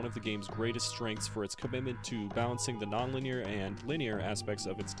is one of the game's greatest strengths for its commitment to balancing the non-linear and linear aspects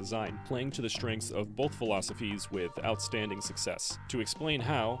of its design, playing to the strengths of both philosophies with outstanding success. To explain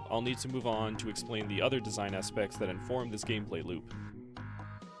how, I'll need to move on to explain the other design aspects that inform this gameplay loop.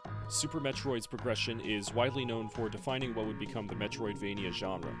 Super Metroid's progression is widely known for defining what would become the Metroidvania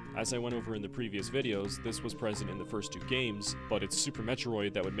genre. As I went over in the previous videos, this was present in the first two games, but it's Super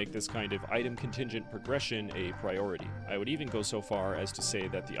Metroid that would make this kind of item-contingent progression a priority. I would even go so far as to say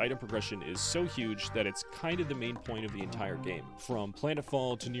that the item progression is so huge that it's kind of the main point of the entire game. From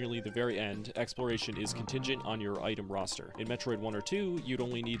planetfall to nearly the very end, exploration is contingent on your item roster. In Metroid 1 or 2, you'd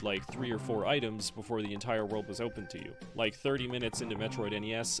only need like 3 or 4 items before the entire world was open to you. Like 30 minutes into Metroid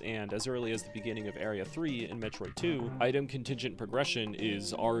NES and as early as the beginning of Area 3 in Metroid 2, item contingent progression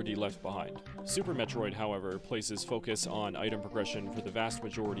is already left behind. Super Metroid, however, places focus on item progression for the vast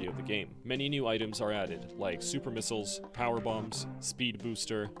majority of the game. Many new items are added, like super missiles, power bombs, speed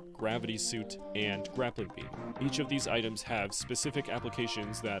booster, gravity suit, and grappling beam. Each of these items have specific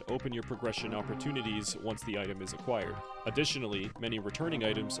applications that open your progression opportunities once the item is acquired. Additionally, many returning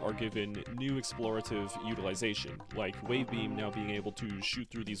items are given new explorative utilization, like Wave Beam now being able to shoot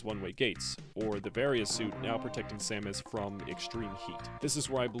through these one-way gates, or the Varia suit now protecting Samus from extreme heat. This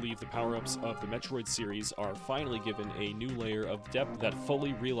is where I believe the power-ups of the Metroid series are finally given a new layer of depth that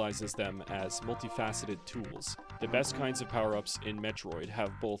fully realizes them as multifaceted tools. The best kinds of power-ups in Metroid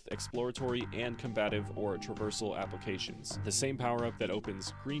have both exploratory and combative or traversal applications. The same power-up that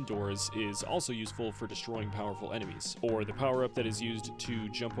opens green doors is also useful for destroying powerful enemies, or the power-up that is used to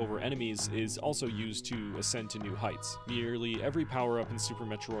jump over enemies is also used to ascend to new heights. Nearly every power-up in Super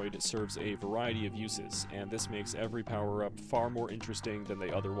Metroid serves a variety of uses, and this makes every power-up far more interesting than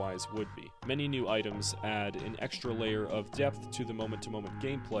they otherwise would be. Many new items add an extra layer of depth to the moment-to-moment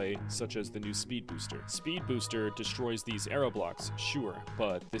gameplay, such as the new Speed Booster. Speed Booster destroys these arrow blocks, sure,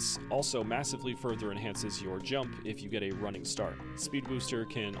 but this also massively further enhances your jump if you get a running start. Speed Booster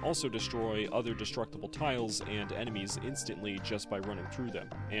can also destroy other destructible tiles and enemies instantly just by running through them,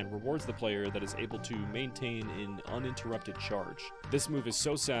 and rewards the player that is able to maintain an uninterrupted charge. This move is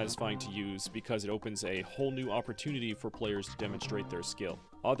so satisfying to use because it opens a whole new opportunity for players to demonstrate their skill.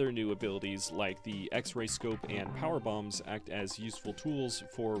 Other new abilities like the X-ray scope and power bombs act as useful tools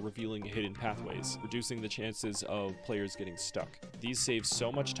for revealing hidden pathways, reducing the chances of players getting stuck. These save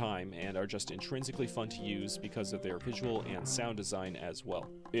so much time and are just intrinsically fun to use because of their visual and sound design as well.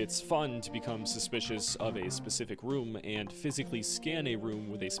 It's fun to become suspicious of a specific room and physically scan a room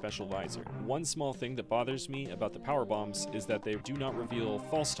with a special visor. One small thing that bothers me about the power bombs is that they do not reveal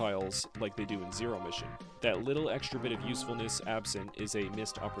false tiles like they do in Zero Mission. That little extra bit of usefulness absent is a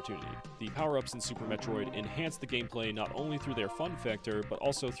missed opportunity. The power-ups in Super Metroid enhance the gameplay not only through their fun factor, but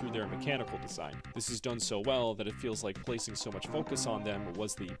also through their mechanical design. This is done so well that it feels like placing so much focus on them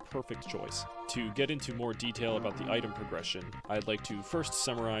was the perfect choice. To get into more detail about the item progression, I'd like to first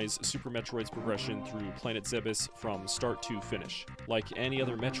summarize Super Metroid's progression through Planet Zebes from start to finish. Like any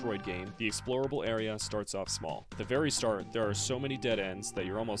other Metroid game, the explorable area starts off small. At the very start, there are so many dead ends that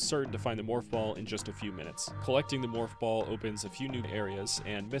you're almost certain to find the Morph Ball in just a few minutes. Collecting the Morph Ball opens a few new areas,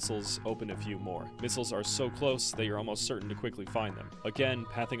 and missiles open a few more. Missiles are so close that you're almost certain to quickly find them. Again,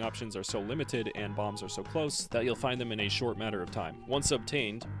 pathing options are so limited and bombs are so close that you'll find them in a short matter of time. Once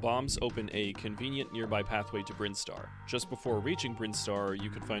obtained, bombs open a convenient nearby pathway to Brinstar. Just before reaching Brinstar,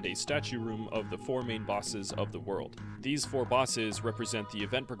 you can find a statue room of the 4 main bosses of the world. These 4 bosses represent the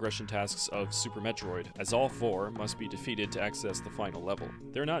event progression tasks of Super Metroid, as all 4 must be defeated to access the final level.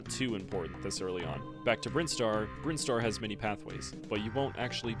 They're not too important this early on. Back to Brinstar, Brinstar has many pathways, but you won't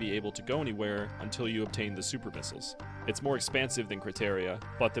actually be able to go anywhere until you obtain the super missiles. It's more expansive than Criteria,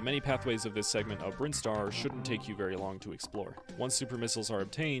 but the many pathways of this segment of Brinstar shouldn't take you very long to explore. Once super missiles are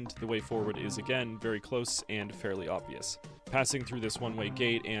obtained, the way forward is again very close and fairly obvious. Passing through this one-way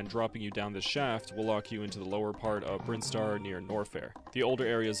gate and dropping you down this shaft will lock you into the lower part of Brinstar near Norfair. The older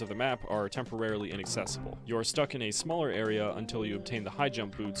areas of the map are temporarily inaccessible. You're stuck in a smaller area until you obtain the high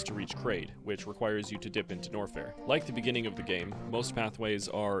jump boots to reach Kraid, which requires you to dip into Norfair. Like the beginning of the game, most pathways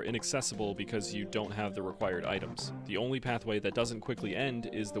are inaccessible because you don't have the required items. The only pathway that doesn't quickly end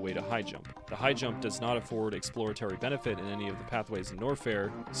is the way to high jump. The high jump does not afford exploratory benefit in any of the pathways in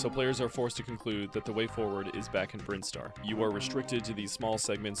Norfair, so players are forced to conclude that the way forward is back in Brinstar. You You are restricted to these small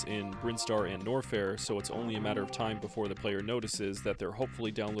segments in Brinstar and Norfair, so it's only a matter of time before the player notices that their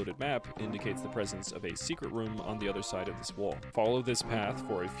hopefully downloaded map indicates the presence of a secret room on the other side of this wall. Follow this path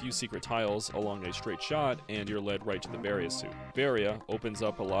for a few secret tiles along a straight shot, and you're led right to the Varia suit. Varia opens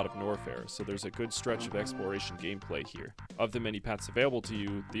up a lot of Norfair, so there's a good stretch of exploration gameplay here. Of the many paths available to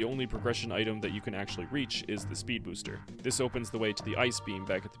you, the only progression item that you can actually reach is the speed booster. This opens the way to the ice beam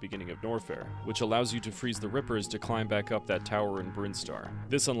back at the beginning of Norfair, which allows you to freeze the rippers to climb back up that tower in Brinstar.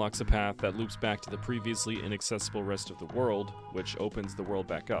 This unlocks a path that loops back to the previously inaccessible rest of the world, which opens the world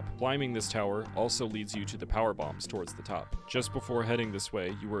back up. Climbing this tower also leads you to the power bombs towards the top. Just before heading this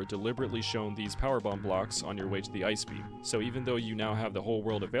way, you were deliberately shown these power bomb blocks on your way to the ice beam. So even though you now have the whole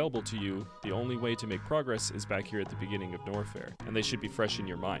world available to you, the only way to make progress is back here at the beginning of Norfair, and they should be fresh in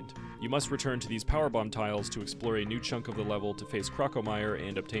your mind. You must return to these power bomb tiles to explore a new chunk of the level to face Krokomeyer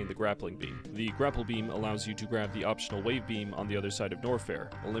and obtain the grappling beam. The grapple beam allows you to grab the optional wave beam on the other side of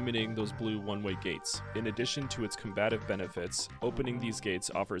Norfair, eliminating those blue one-way gates. In addition to its combative benefits, opening these gates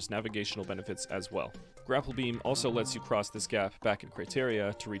offers navigational benefits as well. Grapple beam also lets you cross this gap back in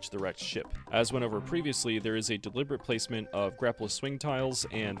Criteria to reach the wrecked ship. As went over previously, there is a deliberate placement of grapple swing tiles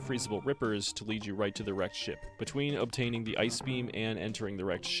and freezable rippers to lead you right to the wrecked ship. Between obtaining the ice beam and entering the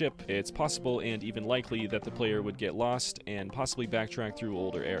wrecked ship, it's possible and even likely that the player would get lost and possibly backtrack through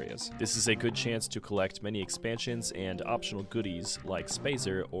older areas. This is a good chance to collect many expansions and optional goodies like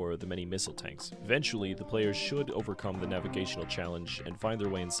Spacer or the many missile tanks. Eventually, the players should overcome the navigational challenge and find their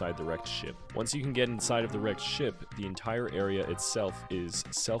way inside the wrecked ship. Once you can get inside of the wrecked ship, the entire area itself is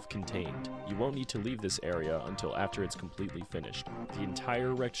self-contained. You won't need to leave this area until after it's completely finished. The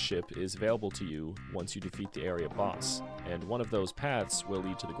entire wrecked ship is available to you once you defeat the area boss, and one of those paths will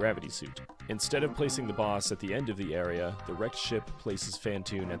lead to the gravity suit. Instead of placing the boss at the end of the area, the wrecked ship places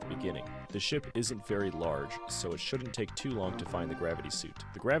Phantoon at the beginning. The ship isn't very large, so it shouldn't take too long to find the gravity suit.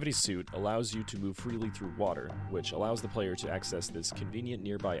 The gravity suit allows you to move freely through water, which allows the player to access this convenient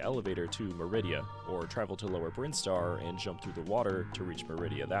nearby elevator to Meridia, or travel to Lower Brinstar and jump through the water to reach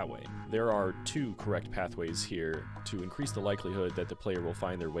Meridia that way. There are two correct pathways here to increase the likelihood that the player will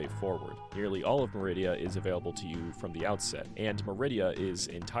find their way forward. Nearly all of Meridia is available to you from the outset, and Meridia is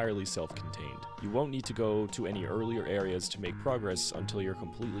entirely self-contained. You won't need to go to any earlier areas to make progress until you're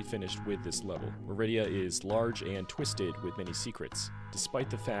completely finished with this level. Meridia is large and twisted with many secrets. Despite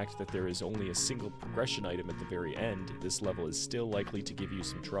the fact that there is only a single progression item at the very end, this level is still likely to give you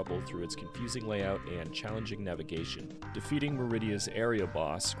some trouble through its confusing layout and challenging navigation. Defeating Meridia's area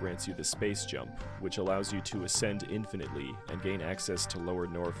boss grants you the space jump, which allows you to ascend infinitely and gain access to Lower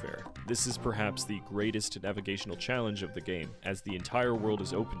Norfair. This is perhaps the greatest navigational challenge of the game, as the entire world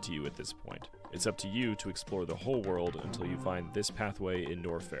is open to you at this point. It's up to you to explore the whole world until you find this pathway in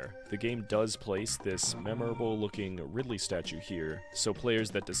Norfair. The game does place this memorable-looking Ridley statue here, so players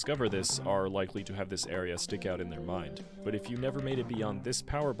that discover this are likely to have this area stick out in their mind. But if you never made it beyond this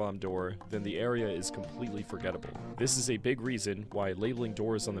power bomb door, then the area is completely forgettable. This is a big reason why labeling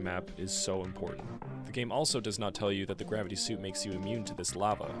doors on the map is so important. The game also does not tell you that the gravity suit makes you immune to this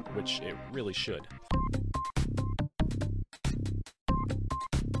lava, which it really should.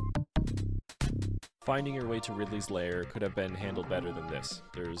 Finding your way to Ridley's lair could have been handled better than this.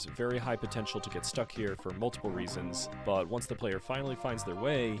 There's very high potential to get stuck here for multiple reasons, but once the player finally finds their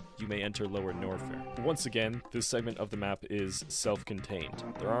way, you may enter Lower Norfair. Once again, this segment of the map is self-contained.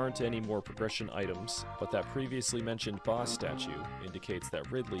 There aren't any more progression items, but that previously mentioned boss statue indicates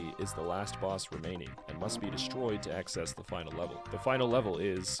that Ridley is the last boss remaining and must be destroyed to access the final level. The final level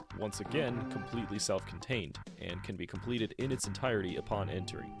is, once again, completely self-contained and can be completed in its entirety upon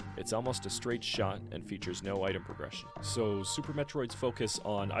entering. It's almost a straight shot and features no item progression. So Super Metroid's focus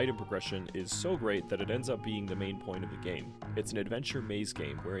on item progression is so great that it ends up being the main point of the game. It's an adventure maze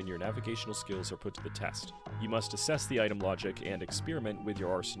game wherein your navigational skills are put to the test. You must assess the item logic and experiment with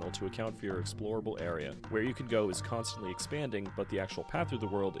your arsenal to account for your explorable area. Where you can go is constantly expanding, but the actual path through the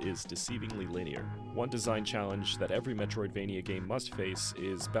world is deceivingly linear. One design challenge that every Metroidvania game must face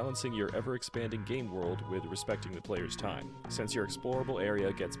is balancing your ever-expanding game world with respecting the player's time. Since your explorable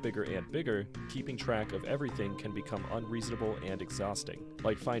area gets bigger and bigger, keeping track of everything can become unreasonable and exhausting,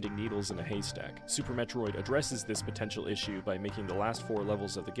 like finding needles in a haystack. Super Metroid addresses this potential issue by making the last 4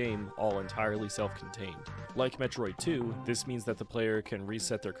 levels of the game all entirely self-contained. Like Metroid 2, this means that the player can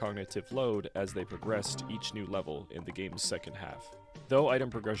reset their cognitive load as they progress to each new level in the game's second half. Though item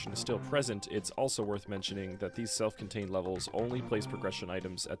progression is still present, it's also worth mentioning that these self-contained levels only place progression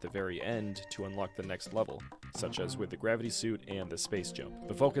items at the very end to unlock the next level, such as with the gravity suit and the space jump.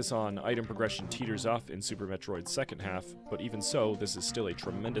 The focus on item progression teeters off in Super Metroid's second half, but even so, this is still a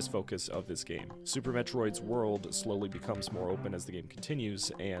tremendous focus of this game. Super Metroid's world slowly becomes more open as the game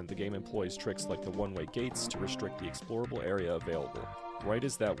continues, and the game employs tricks like the one-way gates to restrict the explorable area available. Right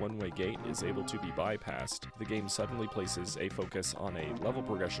as that one-way gate is able to be bypassed, the game suddenly places a focus on a level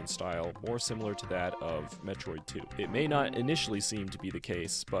progression style more similar to that of Metroid 2. It may not initially seem to be the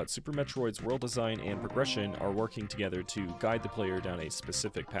case, but Super Metroid's world design and progression are working together to guide the player down a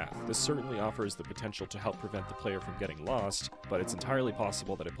specific path. This certainly offers the potential to help prevent the player from getting lost, but it's entirely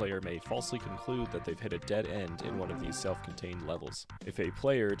possible that a player may falsely conclude that they've hit a dead end in one of these self-contained levels. If a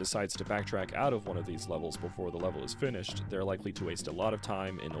player decides to backtrack out of one of these levels before the level is finished, they're likely to waste a lot of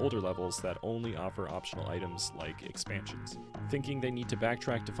time in older levels that only offer optional items like expansions, thinking they need to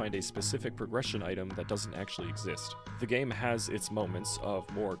backtrack to find a specific progression item that doesn't actually exist. The game has its moments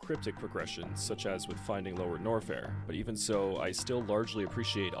of more cryptic progression, such as with finding Lower Norfair, but even so, I still largely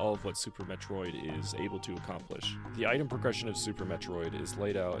appreciate all of what Super Metroid is able to accomplish. The item progression of Super Metroid is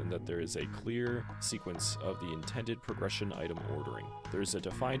laid out in that there is a clear sequence of the intended progression item ordering. There's a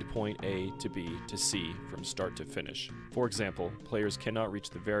defined point A to B to C from start to finish. For example, players cannot reach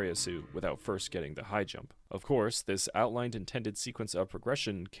the Varia suit without first getting the high jump. Of course, this outlined intended sequence of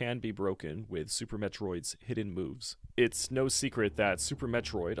progression can be broken with Super Metroid's hidden moves. It's no secret that Super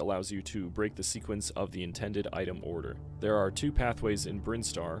Metroid allows you to break the sequence of the intended item order. There are two pathways in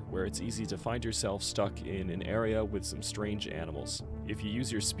Brinstar where it's easy to find yourself stuck in an area with some strange animals. If you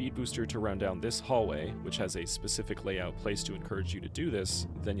use your speed booster to run down this hallway, which has a specific layout placed to encourage you to do this,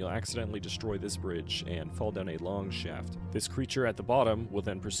 then you'll accidentally destroy this bridge and fall down a long shaft. This creature at the bottom will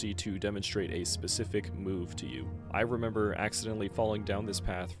then proceed to demonstrate a specific move to you. I remember accidentally falling down this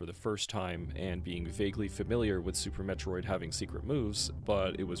path for the first time and being vaguely familiar with Super Metroid having secret moves,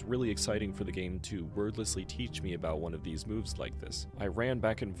 but it was really exciting for the game to wordlessly teach me about one of these moves like this. I ran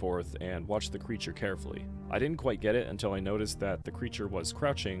back and forth and watched the creature carefully. I didn't quite get it until I noticed that the creature was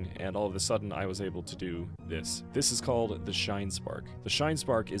crouching, and all of a sudden I was able to do this. This is called the Shine Spark. The Shine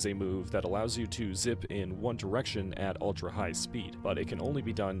Spark is a move that allows you to zip in one direction at ultra high speed, but it can only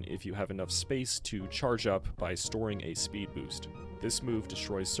be done if you have enough space to charge up by storing a speed boost. This move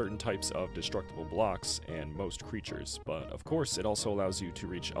destroys certain types of destructible blocks and most creatures, but of course it also allows you to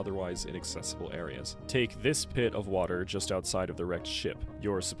reach otherwise inaccessible areas. Take this pit of water just outside of the wrecked ship.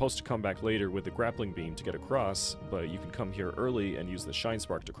 You're supposed to come back later with the grappling beam to get across, but you can come here early and use the Shine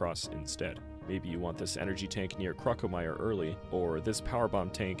Spark to cross instead. Maybe you want this energy tank near Krokomire early, or this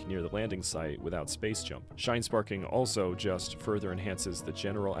powerbomb tank near the landing site without space jump. Shine Sparking also just further enhances the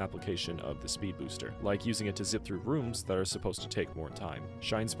general application of the speed booster, like using it to zip through rooms that are supposed to take more time.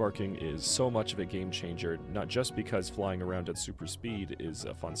 Shine Sparking is so much of a game changer, not just because flying around at super speed is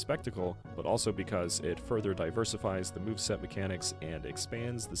a fun spectacle, but also because it further diversifies the moveset mechanics and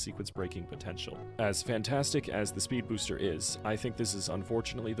expands the sequence breaking potential. As fantastic as the speed booster is, I think this is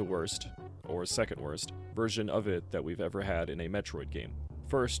unfortunately the worst, or second worst, version of it that we've ever had in a Metroid game.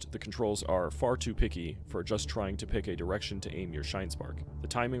 First, the controls are far too picky for just trying to pick a direction to aim your Shine Spark. The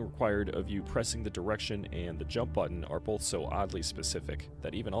timing required of you pressing the direction and the jump button are both so oddly specific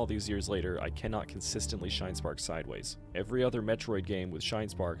that even all these years later, I cannot consistently Shine Spark sideways. Every other Metroid game with Shine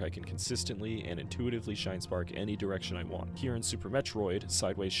Spark, I can consistently and intuitively Shine Spark any direction I want. Here in Super Metroid,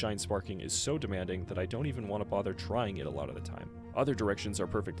 sideways Shine Sparking is so demanding that I don't even want to bother trying it a lot of the time. Other directions are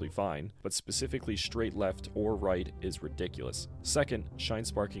perfectly fine, but specifically straight left or right is ridiculous. Second, Shine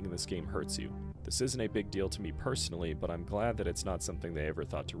Sparking in this game hurts you. This isn't a big deal to me personally, but I'm glad that it's not something they ever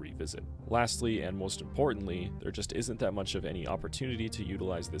thought to revisit. Lastly, and most importantly, there just isn't that much of any opportunity to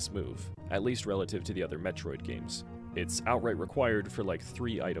utilize this move, at least relative to the other Metroid games. It's outright required for like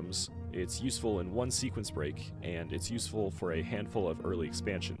 3 items, it's useful in one sequence break, and it's useful for a handful of early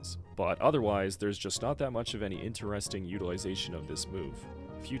expansions. But otherwise, there's just not that much of any interesting utilization of this move.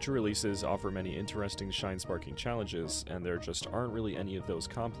 Future releases offer many interesting Shine Sparking challenges, and there just aren't really any of those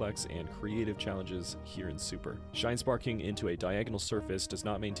complex and creative challenges here in Super. Shine Sparking into a diagonal surface does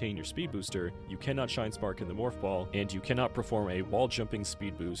not maintain your speed booster, you cannot Shine Spark in the Morph Ball, and you cannot perform a wall jumping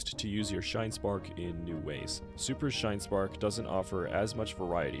speed boost to use your Shine Spark in new ways. Super's Shine Spark doesn't offer as much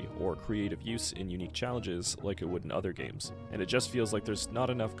variety or creative use in unique challenges like it would in other games, and it just feels like there's not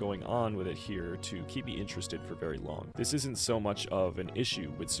enough going on with it here to keep me interested for very long. This isn't so much of an issue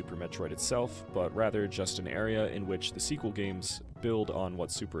with Super Metroid itself, but rather just an area in which the sequel games build on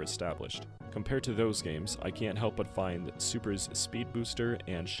what Super established. Compared to those games, I can't help but find Super's speed booster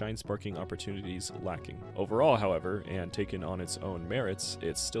and shine sparking opportunities lacking. Overall, however, and taken on its own merits,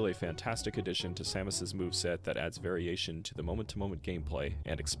 it's still a fantastic addition to Samus's moveset that adds variation to the moment-to-moment gameplay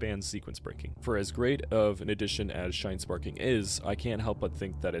and expands sequence breaking. For as great of an addition as shine sparking is, I can't help but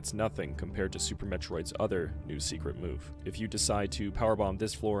think that it's nothing compared to Super Metroid's other new secret move. If you decide to powerbomb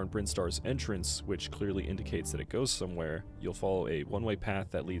this floor on Brinstar's entrance, which clearly indicates that it goes somewhere, you'll follow a one-way path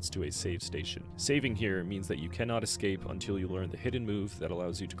that leads to a save station. Saving here means that you cannot escape until you learn the hidden move that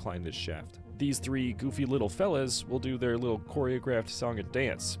allows you to climb this shaft. These three goofy little fellas will do their little choreographed song and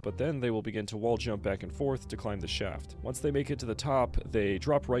dance, but then they will begin to wall jump back and forth to climb the shaft. Once they make it to the top, they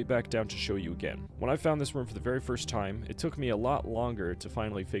drop right back down to show you again. When I found this room for the very first time, it took me a lot longer to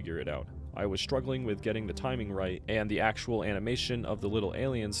finally figure it out. I was struggling with getting the timing right, and the actual animation of the little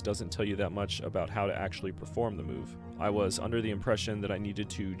aliens doesn't tell you that much about how to actually perform the move. I was under the impression that I needed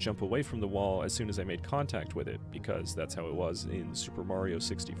to jump away from the wall as soon as I made contact with it, because that's how it was in Super Mario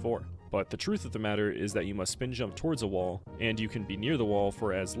 64. But the truth of the matter is that you must spin jump towards a wall, and you can be near the wall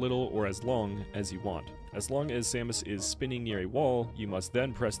for as little or as long as you want. As long as Samus is spinning near a wall, you must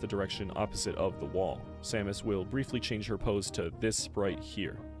then press the direction opposite of the wall. Samus will briefly change her pose to this right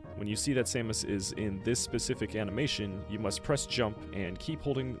here. When you see that Samus is in this specific animation, you must press jump and keep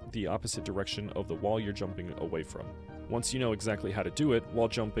holding the opposite direction of the wall you're jumping away from. Once you know exactly how to do it, wall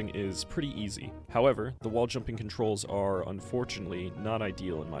jumping is pretty easy. However, the wall jumping controls are unfortunately not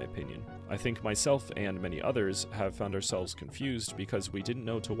ideal in my opinion. I think myself and many others have found ourselves confused because we didn't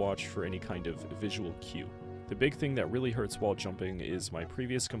know to watch for any kind of visual cue. The big thing that really hurts wall jumping is my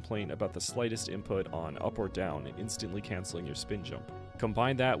previous complaint about the slightest input on up or down instantly canceling your spin jump.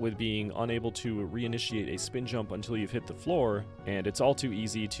 Combine that with being unable to reinitiate a spin jump until you've hit the floor, and it's all too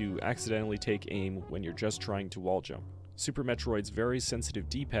easy to accidentally take aim when you're just trying to wall jump. Super Metroid's very sensitive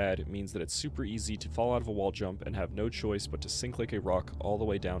D-pad means that it's super easy to fall out of a wall jump and have no choice but to sink like a rock all the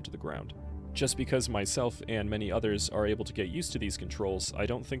way down to the ground. Just because myself and many others are able to get used to these controls, I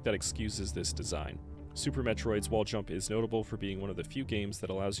don't think that excuses this design. Super Metroid's wall jump is notable for being one of the few games that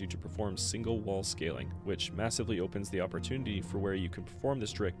allows you to perform single wall scaling, which massively opens the opportunity for where you can perform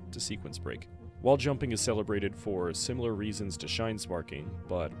this trick to sequence break. Wall jumping is celebrated for similar reasons to shine sparking,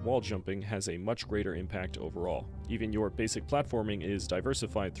 but wall jumping has a much greater impact overall. Even your basic platforming is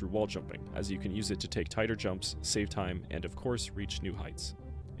diversified through wall jumping, as you can use it to take tighter jumps, save time, and of course reach new heights.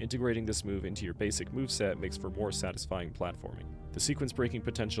 Integrating this move into your basic moveset makes for more satisfying platforming. The sequence breaking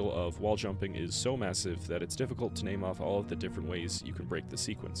potential of wall jumping is so massive that it's difficult to name off all of the different ways you can break the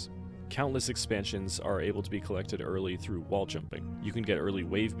sequence. Countless expansions are able to be collected early through wall jumping. You can get early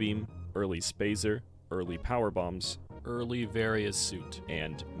wave beam, early spazer, early power bombs, early various suit,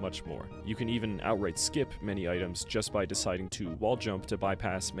 and much more. You can even outright skip many items just by deciding to wall jump to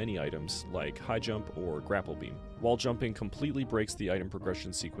bypass many items like high jump or grapple beam. Wall jumping completely breaks the item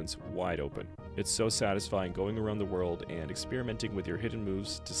progression sequence wide open. It's so satisfying going around the world and experimenting with your hidden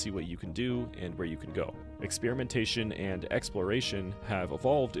moves to see what you can do and where you can go. Experimentation and exploration have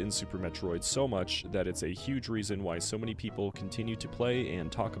evolved in Super Metroid so much that it's a huge reason why so many people continue to play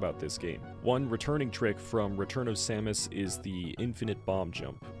and talk about this game. One returning trick from Return of Samus is the infinite bomb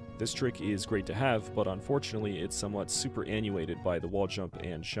jump. This trick is great to have, but unfortunately it's somewhat superannuated by the wall jump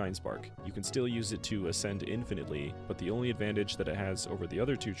and shine spark. You can still use it to ascend infinitely, but the only advantage that it has over the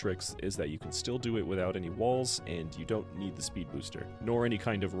other two tricks is that you can still do it without any walls, and you don't need the speed booster, nor any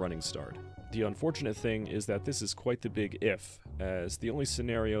kind of running start. The unfortunate thing is that this is quite the big if, as the only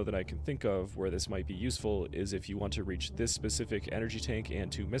scenario that I can think of where this might be useful is if you want to reach this specific energy tank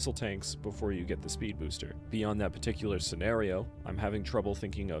and 2 missile tanks before you get the speed booster. Beyond that particular scenario, I'm having trouble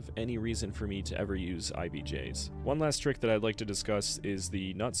thinking of any reason for me to ever use IBJs. One last trick that I'd like to discuss is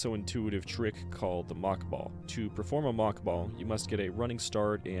the not so intuitive trick called the Mach Ball. To perform a Mach Ball, you must get a running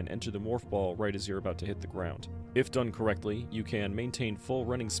start and enter the morph ball right as you're about to hit the ground. If done correctly, you can maintain full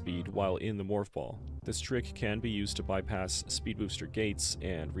running speed while in the morph ball. This trick can be used to bypass speed booster gates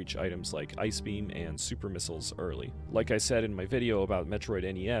and reach items like Ice Beam and Super Missiles early. Like I said in my video about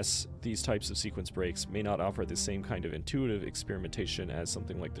Metroid NES, these types of sequence breaks may not offer the same kind of intuitive experimentation as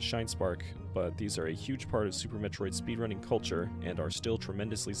something like the Shine Spark, but these are a huge part of Super Metroid speedrunning culture and are still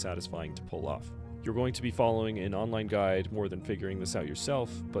tremendously satisfying to pull off. You're going to be following an online guide more than figuring this out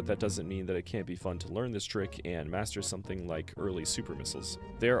yourself, but that doesn't mean that it can't be fun to learn this trick and master something like early Super Missiles.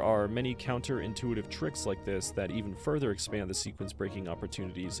 There are many counter-intuitive tricks like this that even further expand the sequence-breaking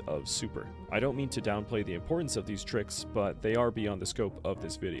opportunities of Super. I don't mean to downplay the importance of these tricks, but they are beyond the scope of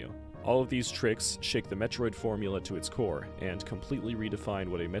this video. All of these tricks shake the Metroid formula to its core and completely redefine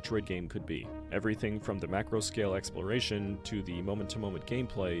what a Metroid game could be. Everything from the macro-scale exploration to the moment-to-moment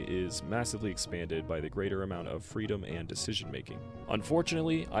gameplay is massively expanded by the greater amount of freedom and decision-making.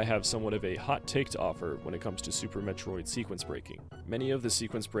 Unfortunately, I have somewhat of a hot take to offer when it comes to Super Metroid sequence breaking. Many of the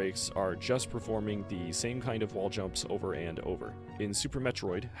sequence breaks are just performing the same kind of wall jumps over and over. In Super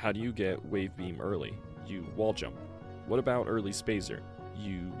Metroid, how do you get Wave Beam early? You wall jump. What about early Spazer?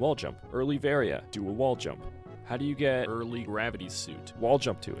 You wall jump. Early Varia, do a wall jump. How do you get early Gravity Suit? Wall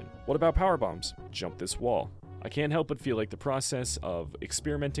jump to it. What about power bombs? Jump this wall. I can't help but feel like the process of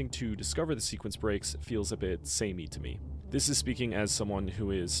experimenting to discover the sequence breaks feels a bit samey to me. This is speaking as someone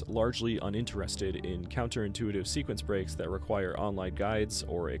who is largely uninterested in counterintuitive sequence breaks that require online guides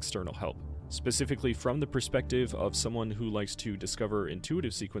or external help. Specifically from the perspective of someone who likes to discover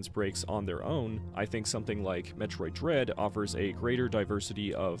intuitive sequence breaks on their own, I think something like Metroid Dread offers a greater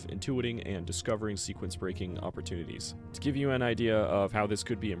diversity of intuiting and discovering sequence breaking opportunities. To give you an idea of how this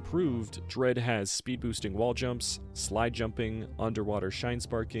could be improved, Dread has speed boosting wall jumps, slide jumping, underwater shine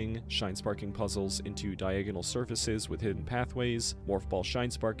sparking puzzles into diagonal surfaces with hidden pathways, morph ball shine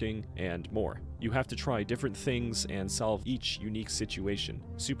sparking, and more. You have to try different things and solve each unique situation.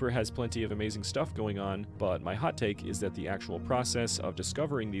 Super has plenty of amazing stuff going on, but my hot take is that the actual process of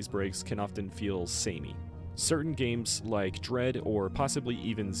discovering these breaks can often feel samey. Certain games like Dread or possibly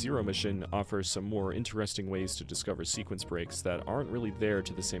even Zero Mission offer some more interesting ways to discover sequence breaks that aren't really there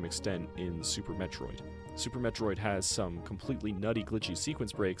to the same extent in Super Metroid. Super Metroid has some completely nutty glitchy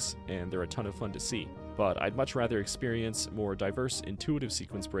sequence breaks, and they're a ton of fun to see. But I'd much rather experience more diverse intuitive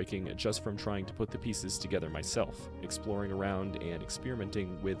sequence breaking just from trying to put the pieces together myself, exploring around and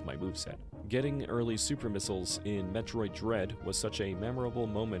experimenting with my moveset. Getting early super missiles in Metroid Dread was such a memorable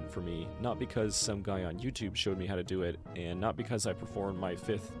moment for me, not because some guy on YouTube showed me how to do it, and not because I performed my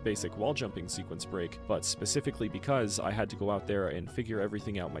 5th basic wall jumping sequence break, but specifically because I had to go out there and figure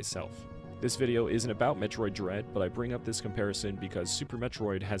everything out myself. This video isn't about Metroid Dread, but I bring up this comparison because Super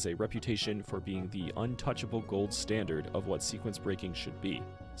Metroid has a reputation for being the untouchable gold standard of what sequence breaking should be.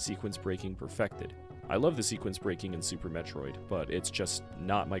 Sequence breaking perfected. I love the sequence breaking in Super Metroid, but it's just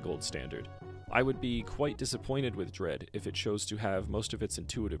not my gold standard. I would be quite disappointed with Dread if it chose to have most of its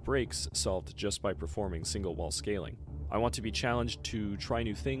intuitive breaks solved just by performing single wall scaling. I want to be challenged to try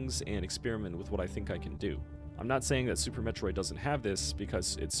new things and experiment with what I think I can do. I'm not saying that Super Metroid doesn't have this,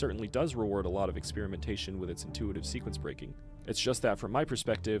 because it certainly does reward a lot of experimentation with its intuitive sequence breaking. It's just that from my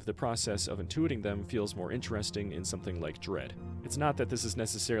perspective, the process of intuiting them feels more interesting in something like Dread. It's not that this is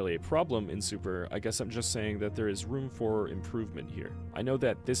necessarily a problem in Super, I guess I'm just saying that there is room for improvement here. I know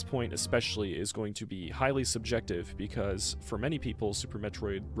that this point especially is going to be highly subjective because for many people, Super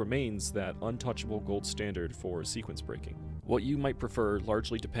Metroid remains that untouchable gold standard for sequence breaking. What you might prefer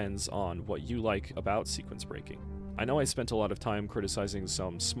largely depends on what you like about sequence breaking. I know I spent a lot of time criticizing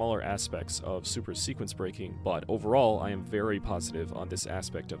some smaller aspects of Super's sequence breaking, but overall I am very positive on this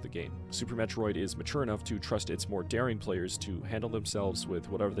aspect of the game. Super Metroid is mature enough to trust its more daring players to handle themselves with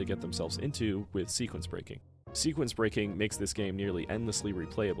whatever they get themselves into with sequence breaking. Sequence breaking makes this game nearly endlessly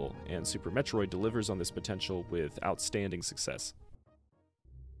replayable, and Super Metroid delivers on this potential with outstanding success.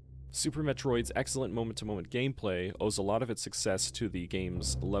 Super Metroid's excellent moment-to-moment gameplay owes a lot of its success to the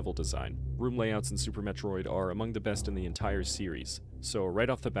game's level design. Room layouts in Super Metroid are among the best in the entire series, so right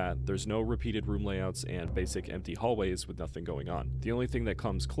off the bat, there's no repeated room layouts and basic empty hallways with nothing going on. The only thing that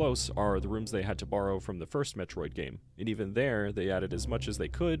comes close are the rooms they had to borrow from the first Metroid game, and even there, they added as much as they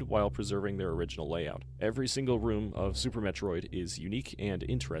could while preserving their original layout. Every single room of Super Metroid is unique and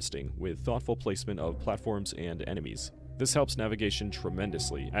interesting, with thoughtful placement of platforms and enemies. This helps navigation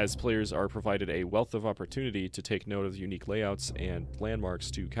tremendously, as players are provided a wealth of opportunity to take note of unique layouts and landmarks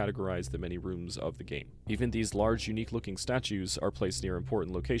to categorize the many rooms of the game. Even these large, unique-looking statues are placed near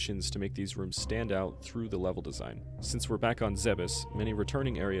important locations to make these rooms stand out through the level design. Since we're back on Zebes, many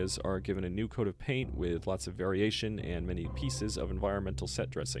returning areas are given a new coat of paint with lots of variation and many pieces of environmental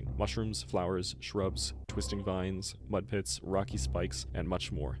set dressing. Mushrooms, flowers, shrubs, twisting vines, mud pits, rocky spikes, and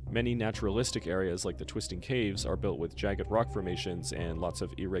much more. Many naturalistic areas like the Twisting Caves are built with jagged rock formations and lots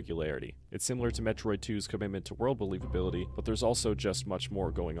of irregularity. It's similar to Metroid 2's commitment to world believability, but there's also just much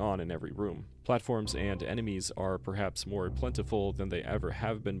more going on in every room. Platforms and enemies are perhaps more plentiful than they ever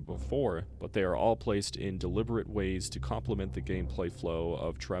have been before, but they are all placed in deliberate ways to complement the gameplay flow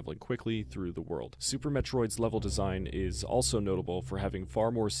of traveling quickly through the world. Super Metroid's level design is also notable for having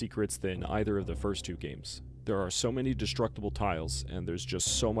far more secrets than either of the first two games. There are so many destructible tiles, and there's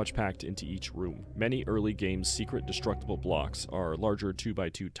just so much packed into each room. Many early games' secret destructible blocks are larger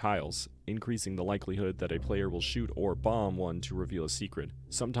 2x2 tiles, increasing the likelihood that a player will shoot or bomb one to reveal a secret.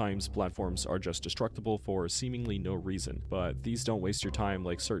 Sometimes platforms are just destructible for seemingly no reason, but these don't waste your time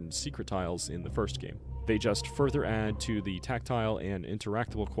like certain secret tiles in the first game. They just further add to the tactile and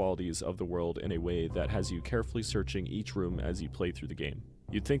interactable qualities of the world in a way that has you carefully searching each room as you play through the game.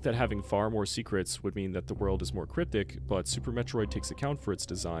 You'd think that having far more secrets would mean that the world is more cryptic, but Super Metroid takes account for its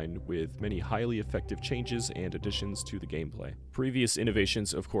design with many highly effective changes and additions to the gameplay. Previous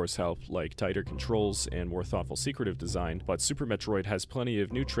innovations of course help, like tighter controls and more thoughtful secretive design, but Super Metroid has plenty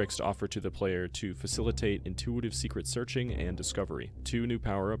of new tricks to offer to the player to facilitate intuitive secret searching and discovery. Two new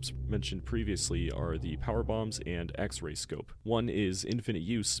power-ups mentioned previously are the power bombs and X-ray scope. One is infinite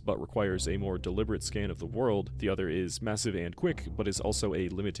use, but requires a more deliberate scan of the world. The other is massive and quick, but is also a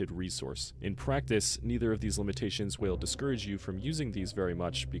limited resource. In practice, neither of these limitations will discourage you from using these very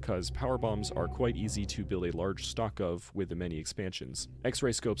much because power bombs are quite easy to build a large stock of with the many expansions.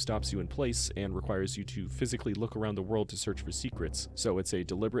 X-ray scope stops you in place and requires you to physically look around the world to search for secrets, so it's a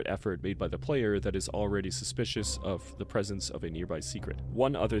deliberate effort made by the player that is already suspicious of the presence of a nearby secret.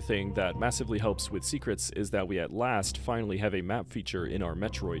 One other thing that massively helps with secrets is that we at last finally have a map feature in our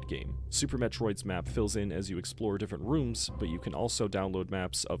Metroid game. Super Metroid's map fills in as you explore different rooms, but you can also download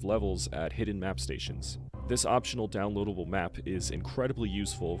maps of levels at hidden map stations. This optional downloadable map is incredibly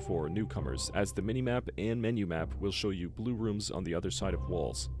useful for newcomers, as the minimap and menu map will show you blue rooms on the other side of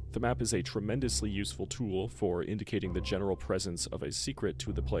walls. The map is a tremendously useful tool for indicating the general presence of a secret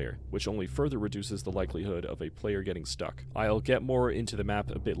to the player, which only further reduces the likelihood of a player getting stuck. I'll get more into the map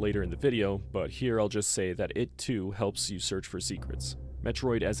a bit later in the video, but here I'll just say that it too helps you search for secrets.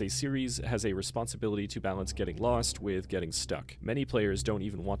 Metroid as a series has a responsibility to balance getting lost with getting stuck. Many players don't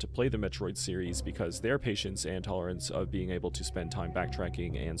even want to play the Metroid series because their patience and tolerance of being able to spend time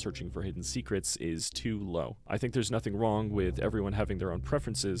backtracking and searching for hidden secrets is too low. I think there's nothing wrong with everyone having their own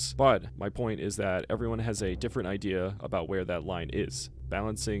preferences, but my point is that everyone has a different idea about where that line is.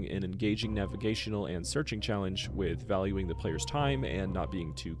 Balancing an engaging navigational and searching challenge with valuing the player's time and not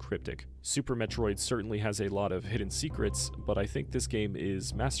being too cryptic. Super Metroid certainly has a lot of hidden secrets, but I think this game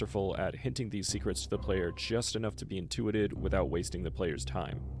is masterful at hinting these secrets to the player just enough to be intuited without wasting the player's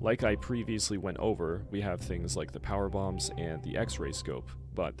time. Like I previously went over, we have things like the power bombs and the X-ray scope,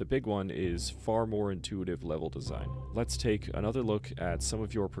 but the big one is far more intuitive level design. Let's take another look at some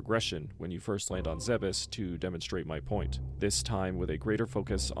of your progression when you first land on Zebes to demonstrate my point, this time with a greater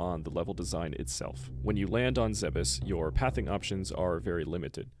focus on the level design itself. When you land on Zebes, your pathing options are very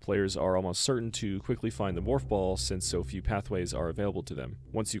limited. Players are almost certain to quickly find the morph ball since so few pathways are available to them.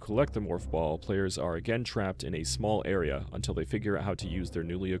 Once you collect the morph ball, players are again trapped in a small area until they figure out how to use their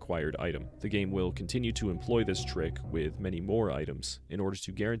newly acquired item. The game will continue to employ this trick with many more items in order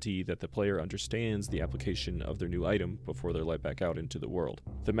to guarantee that the player understands the application of their new item before they're let back out into the world.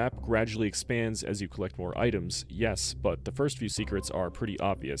 The map gradually expands as you collect more items, yes, but the first few secrets are pretty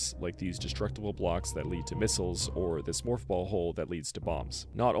obvious, like these destructible blocks that lead to missiles or this morph ball hole that leads to bombs.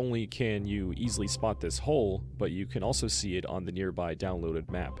 Not only can you easily spot this hole, but you can also see it on the nearby downloaded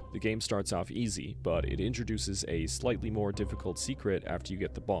map. The game starts off easy, but it introduces a slightly more difficult secret after you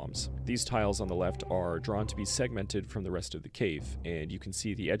get the bombs. These tiles on the left are drawn to be segmented from the rest of the cave, and you can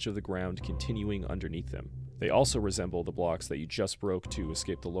see the edge of the ground continuing underneath them. They also resemble the blocks that you just broke to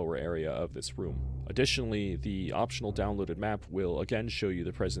escape the lower area of this room. Additionally, the optional downloaded map will again show you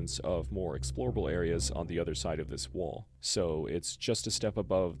the presence of more explorable areas on the other side of this wall, so it's just a step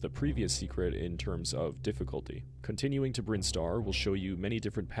above the previous secret in terms of difficulty. Continuing to Brinstar will show you many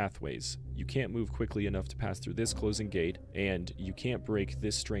different pathways. You can't move quickly enough to pass through this closing gate, and you can't break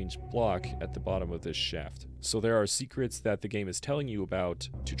this strange block at the bottom of this shaft. So there are secrets that the game is telling you about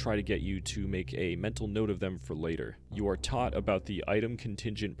to try to get you to make a mental note of them for later. You are taught about the item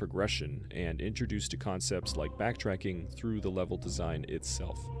contingent progression and introduced to concepts like backtracking through the level design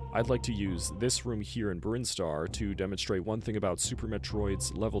itself. I'd like to use this room here in Brinstar to demonstrate one thing about Super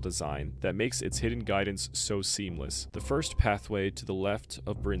Metroid's level design that makes its hidden guidance so seamless. The first pathway to the left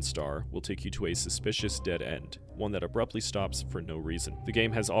of Brinstar will take you to a suspicious dead end, one that abruptly stops for no reason. The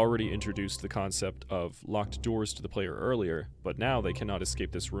game has already introduced the concept of locked doors to the player earlier, but now they cannot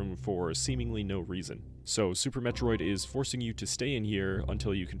escape this room for seemingly no reason. So Super Metroid is forcing you to stay in here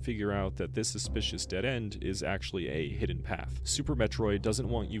until you can figure out that this suspicious dead end is actually a hidden path. Super Metroid doesn't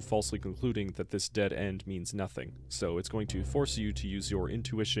want you falsely concluding that this dead end means nothing, so it's going to force you to use your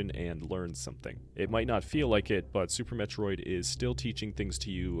intuition and learn something. It might not feel like it, but Super Metroid is still teaching things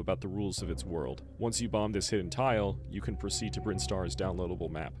to you about the rules of its world. Once you bomb this hidden tile, you can proceed to Brinstar's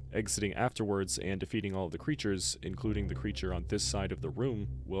downloadable map. Exiting afterwards and defeating all of the creatures, including the creature on this side of the room,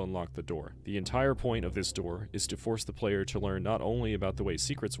 will unlock the door. The entire point of this door is to force the player to learn not only about the way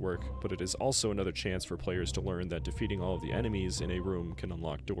secrets work, but it is also another chance for players to learn that defeating all of the enemies in a room can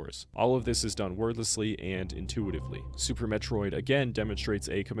unlock doors. All of this is done wordlessly and intuitively. Super Metroid again demonstrates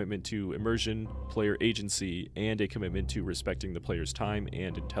a commitment to immersion, player agency, and a commitment to respecting the player's time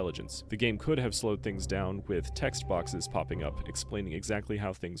and intelligence. The game could have slowed things down with text boxes popping up explaining exactly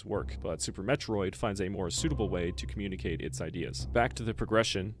how things work, but Super Metroid finds a more suitable way to communicate its ideas. Back to the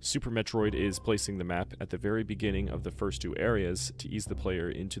progression, Super Metroid is placing the map at the very beginning of the first two areas to ease the player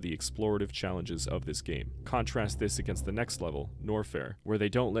into the explorative challenges of this game. Contrast this against the next level, Norfair, where they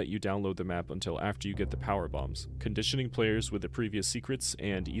don't let you download the map until after you get the power bombs. Conditioning players with the previous secrets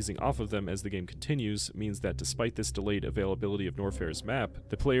and easing off of them as the game continues means that despite this delayed availability of Norfair's map,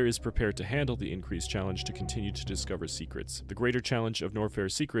 the player is prepared to handle the increased challenge to continue to discover secrets. The greater challenge of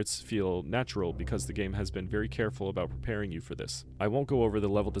Norfair's secrets feel natural because the game has been very careful about preparing you for this. I won't go over the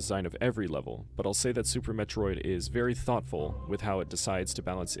level design of every level, but I'll say that Super Metroid is very thoughtful with how it decides to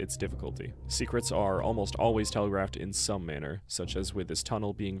balance its difficulty. Secrets are almost always telegraphed in some manner, such as with this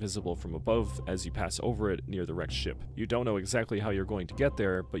tunnel being visible from above as you pass over it near the wrecked ship. You don't know exactly how you're going to get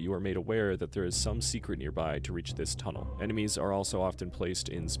there, but you are made aware that there is some secret nearby to reach this tunnel. Enemies are also often placed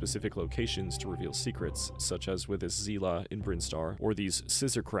in specific locations to reveal secrets, such as with this Zela in Brinstar, or these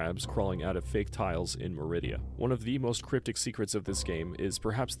scissor crabs crawling out of fake tiles in Meridia. One of the most cryptic secrets of this game is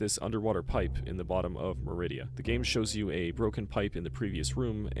perhaps this underwater pipe in the bottom of Meridia. The game shows you a broken pipe in the previous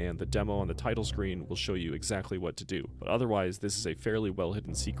room, and the demo on the title screen will show you exactly what to do, but otherwise this is a fairly well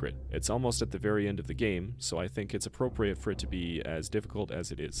hidden secret. It's almost at the very end of the game, so I think it's appropriate for it to be as difficult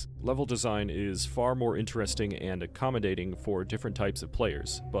as it is. Level design is far more interesting and accommodating for different types of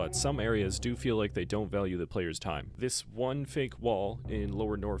players, but some areas do feel like they don't value the player's time. This one fake wall in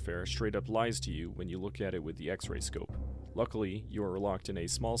Lower Norfair straight up lies to you when you look at it with the X-ray scope. Luckily, you are locked in a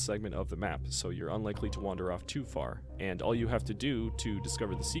small segment of the map, so you're unlikely to wander off too far, and all you have to do to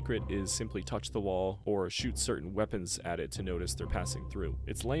discover the secret is simply touch the wall or shoot certain weapons at it to notice they're passing through.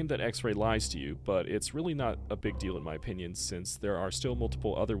 It's lame that X-ray lies to you, but it's really not a big deal in my opinion, since there are still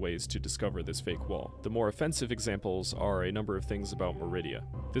multiple other ways to discover this fake wall. The more offensive examples are a number of things about Meridia.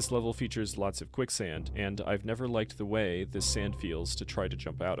 This level features lots of quicksand, and I've never liked the way this sand feels to try to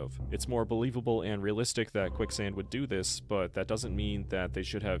jump out of. It's more believable and realistic that quicksand would do this, but that doesn't mean that they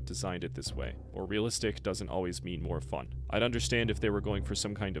should have designed it this way. Or realistic doesn't always mean more fun. I'd understand if they were going for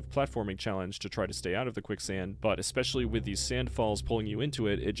some kind of platforming challenge to try to stay out of the quicksand, but especially with these sand falls pulling you into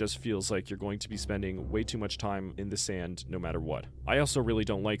it, it just feels like you're going to be spending way too much time in the sand no matter what. I also really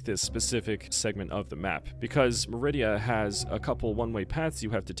don't like this specific segment of the map, because Meridia has a couple one-way paths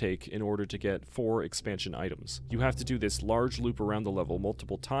you have to take in order to get 4 expansion items. You have to do this large loop around the level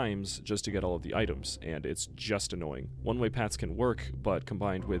multiple times just to get all of the items, and it's just annoying. One-way paths can work, but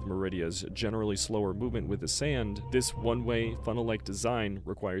combined with Meridia's generally slower movement with the sand, this one-way funnel-like design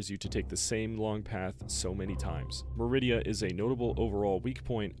requires you to take the same long path so many times. Meridia is a notable overall weak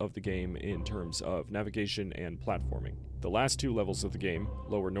point of the game in terms of navigation and platforming. The last 2 levels of the game,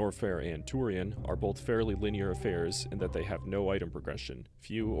 Lower Norfair and Turian, are both fairly linear affairs in that they have no item progression,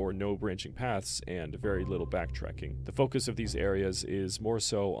 few or no branching paths, and very little backtracking. The focus of these areas is more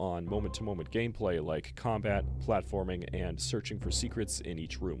so on moment-to-moment gameplay like combat, platforming, and searching for secrets in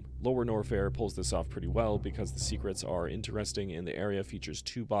each room. Lower Norfair pulls this off pretty well because the secrets are interesting and the area features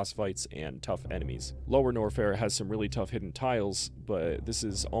 2 boss fights and tough enemies. Lower Norfair has some really tough hidden tiles, but this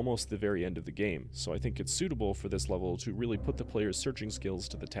is almost the very end of the game, so I think it's suitable for this level to really put the player's searching skills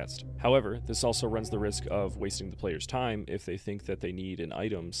to the test. However, this also runs the risk of wasting the player's time if they think that they need an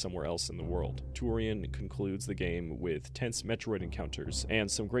item somewhere else in the world. Turian concludes the game with tense Metroid encounters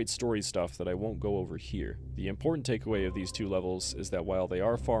and some great story stuff that I won't go over here. The important takeaway of these 2 levels is that while they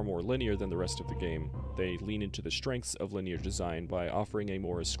are far more linear than the rest of the game, they lean into the strengths of linear design by offering a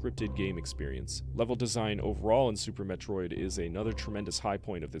more scripted game experience. Level design overall in Super Metroid is another tremendous high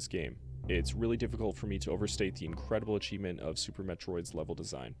point of this game. It's really difficult for me to overstate the incredible achievement of Super Metroid's level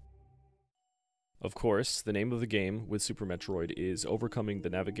design. Of course, the name of the game with Super Metroid is overcoming the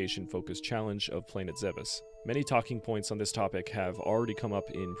navigation-focused challenge of Planet Zebes. Many talking points on this topic have already come up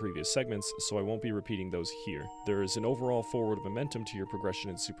in previous segments, so I won't be repeating those here. There is an overall forward momentum to your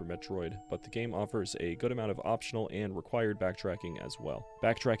progression in Super Metroid, but the game offers a good amount of optional and required backtracking as well.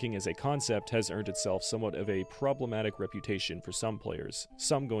 Backtracking as a concept has earned itself somewhat of a problematic reputation for some players,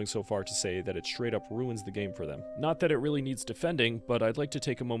 some going so far to say that it straight up ruins the game for them. Not that it really needs defending, but I'd like to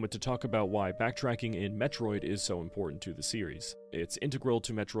take a moment to talk about why backtracking in Metroid is so important to the series. It's integral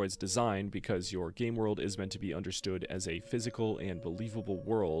to Metroid's design because your game world is meant to be understood as a physical and believable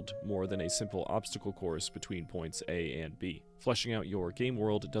world more than a simple obstacle course between points A and B. Fleshing out your game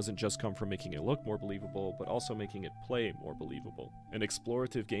world doesn't just come from making it look more believable, but also making it play more believable. An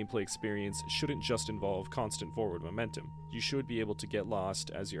explorative gameplay experience shouldn't just involve constant forward momentum. You should be able to get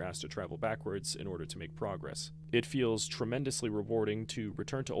lost as you're asked to travel backwards in order to make progress. It feels tremendously rewarding to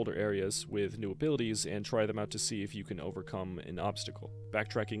return to older areas with new abilities and try them out to see if you can overcome an obstacle.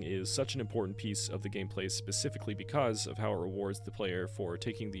 Backtracking is such an important piece of the gameplay specifically because of how it rewards the player for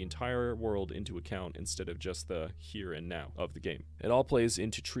taking the entire world into account instead of just the here and now of the game. It all plays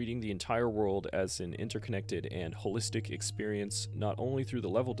into treating the entire world as an interconnected and holistic experience, not only through the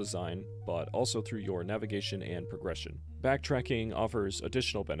level design, but also through your navigation and progression. Backtracking offers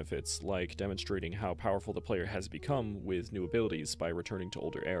additional benefits, like demonstrating how powerful the player has become with new abilities by returning to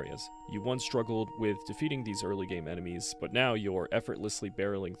older areas. You once struggled with defeating these early game enemies, but now you're effortlessly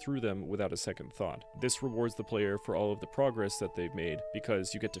barreling through them without a second thought. This rewards the player for all of the progress that they've made,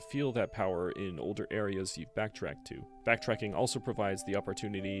 because you get to feel that power in older areas you've backtracked to. Backtracking also provides the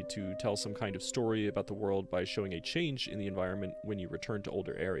opportunity to tell some kind of story about the world by showing a change in the environment when you return to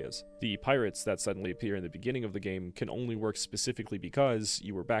older areas. The pirates that suddenly appear in the beginning of the game can only work specifically because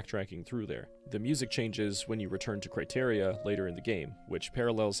you were backtracking through there. The music changes when you return to Criteria later in the game, which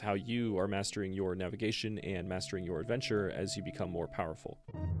parallels how you are mastering your navigation and mastering your adventure as you become more powerful.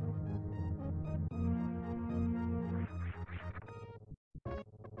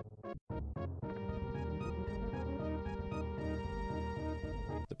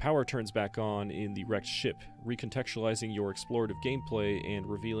 The power turns back on in the wrecked ship, recontextualizing your explorative gameplay and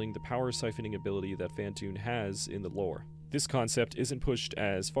revealing the power siphoning ability that Phantoon has in the lore. This concept isn't pushed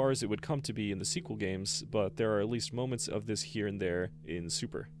as far as it would come to be in the sequel games, but there are at least moments of this here and there in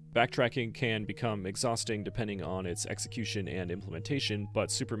Super. Backtracking can become exhausting depending on its execution and implementation, but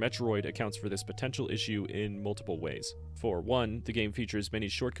Super Metroid accounts for this potential issue in multiple ways. For one, the game features many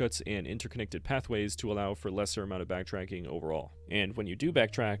shortcuts and interconnected pathways to allow for lesser amount of backtracking overall. And when you do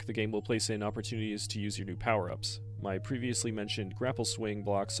backtrack, the game will place in opportunities to use your new power-ups. My previously mentioned grapple swing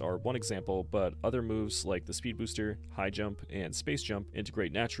blocks are one example, but other moves like the speed booster, high jump, and space jump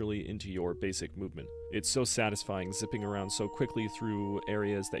integrate naturally into your basic movement. It's so satisfying zipping around so quickly through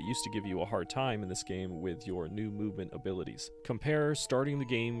areas that used to give you a hard time in this game with your new movement abilities. Compare starting the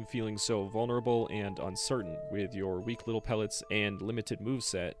game feeling so vulnerable and uncertain with your weak little pellets and limited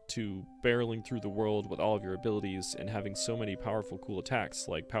moveset to barreling through the world with all of your abilities and having so many powerful cool attacks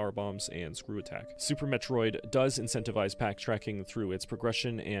like power bombs and screw attack. Super Metroid does incentivize backtracking through its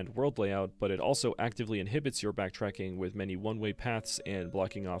progression and world layout, but it also actively inhibits your backtracking with many one-way paths and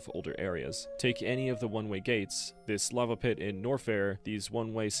blocking off older areas. Take any of the one-way gates, this lava pit in Norfair, these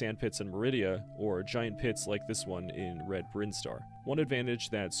one-way sand pits in Meridia, or giant pits like this one in Red Brinstar. One advantage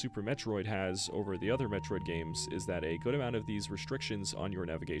that Super Metroid has over the other Metroid games is that a good amount of these restrictions on your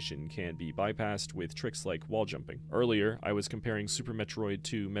navigation can be bypassed with tricks like wall jumping. Earlier, I was comparing Super Metroid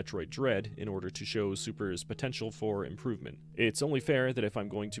to Metroid Dread in order to show Super's potential for improvement. It's only fair that if I'm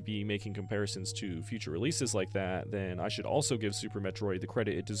going to be making comparisons to future releases like that, then I should also give Super Metroid the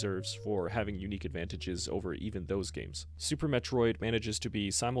credit it deserves for having unique advantages over even those games. Super Metroid manages to be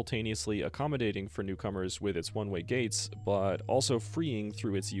simultaneously accommodating for newcomers with its one-way gates, but also freeing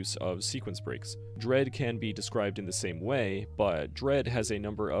through its use of sequence breaks. Dread can be described in the same way, but Dread has a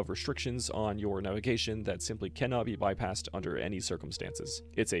number of restrictions on your navigation that simply cannot be bypassed under any circumstances.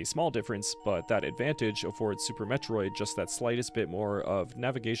 It's a small difference, but that advantage affords Super Metroid just that slightest bit more of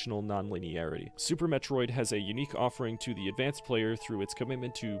navigational nonlinearity. Super Metroid has a unique offering to the advanced player through its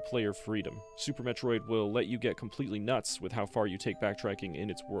commitment to player freedom. Super Metroid will let you get completely nuts with how far you take backtracking in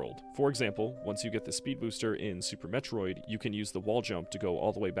its world. For example, once you get the speed booster in Super Metroid, you can use the wall jump to go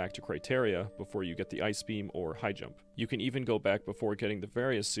all the way back to Criteria before you get the ice beam or high jump. You can even go back before getting the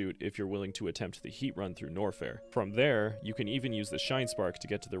Various suit if you're willing to attempt the heat run through Norfair. From there, you can even use the Shine Spark to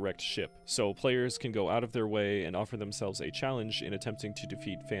get to the wrecked ship, so players can go out of their way and offer themselves a challenge in attempting to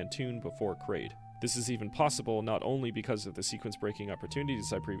defeat Phantoon before Kraid. This is even possible not only because of the sequence-breaking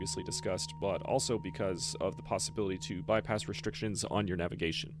opportunities I previously discussed, but also because of the possibility to bypass restrictions on your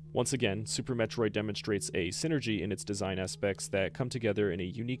navigation. Once again, Super Metroid demonstrates a synergy in its design aspects that come together in a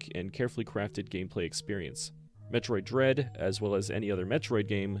unique and carefully crafted gameplay experience. Metroid Dread, as well as any other Metroid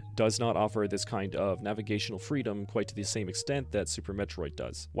game, does not offer this kind of navigational freedom quite to the same extent that Super Metroid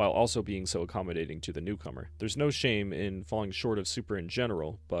does, while also being so accommodating to the newcomer. There's no shame in falling short of Super in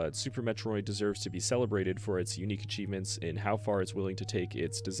general, but Super Metroid deserves to be celebrated for its unique achievements in how far it's willing to take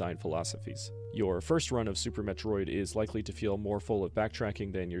its design philosophies. Your first run of Super Metroid is likely to feel more full of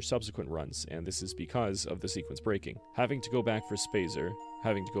backtracking than your subsequent runs, and this is because of the sequence breaking. Having to go back for Spazer,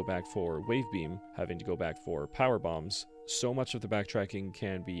 having to go back for wave beam, having to go back for power bombs, so much of the backtracking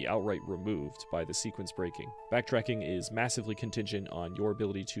can be outright removed by the sequence breaking. Backtracking is massively contingent on your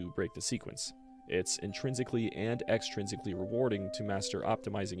ability to break the sequence. It's intrinsically and extrinsically rewarding to master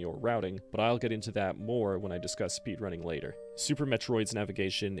optimizing your routing, but I'll get into that more when I discuss speedrunning later. Super Metroid's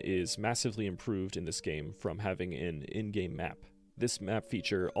navigation is massively improved in this game from having an in-game map. This map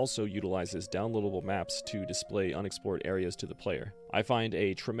feature also utilizes downloadable maps to display unexplored areas to the player. I find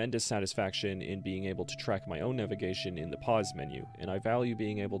a tremendous satisfaction in being able to track my own navigation in the pause menu, and I value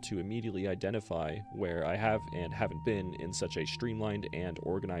being able to immediately identify where I have and haven't been in such a streamlined and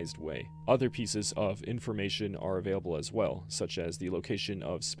organized way. Other pieces of information are available as well, such as the location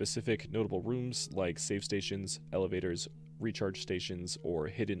of specific notable rooms like save stations, elevators, recharge stations, or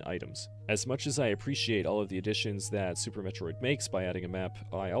hidden items. As much as I appreciate all of the additions that Super Metroid makes by adding a map,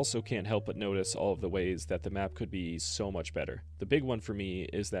 I also can't help but notice all of the ways that the map could be so much better. The big one for me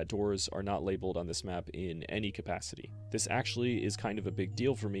is that doors are not labeled on this map in any capacity. This actually is kind of a big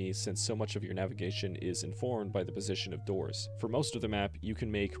deal for me since so much of your navigation is informed by the position of doors. For most of the map, you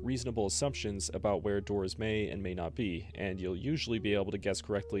can make reasonable assumptions about where doors may and may not be, and you'll usually be able to guess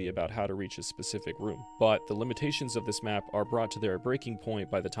correctly about how to reach a specific room. But the limitations of this map are brought to their breaking point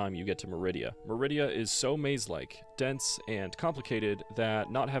by the time you get to Meridia. Meridia is so maze-like, dense, and complicated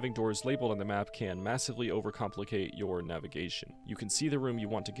that not having doors labeled on the map can massively overcomplicate your navigation. You can see the room you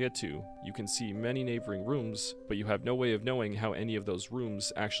want to get to, you can see many neighboring rooms, but you have no way of knowing how any of those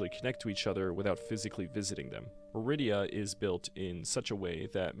rooms actually connect to each other without physically visiting them. Meridia is built in such a way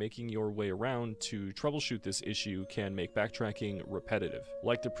that making your way around to troubleshoot this issue can make backtracking repetitive,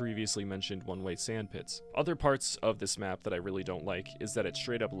 like the previously mentioned one-way sand pits. Other parts of this map that I really don't like is that it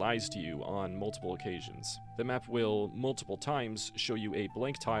straight up lies to you on multiple occasions. The map will multiple times show you a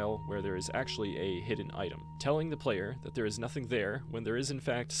blank tile where there is actually a hidden item. Telling the player that there is nothing there when there is in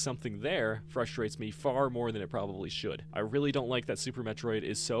fact something there frustrates me far more than it probably should. I really don't like that Super Metroid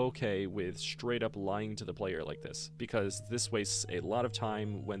is so okay with straight up lying to the player like this, because this wastes a lot of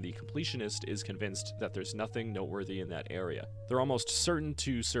time when the completionist is convinced that there's nothing noteworthy in that area. They're almost certain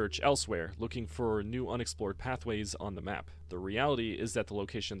to search elsewhere, looking for new unexplored pathways on the map. The reality is that the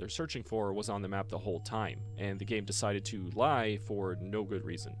location they're searching for was on the map the whole time, and the game decided to lie for no good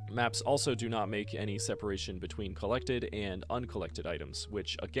reason. Maps also do not make any separation between collected and uncollected items,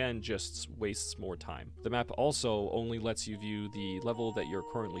 which again just wastes more time. The map also only lets you view the level that you're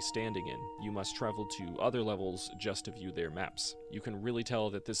currently standing in. You must travel to other levels just to view their maps. You can really tell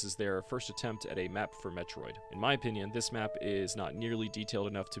that this is their first attempt at a map for Metroid. In my opinion, this map is not nearly detailed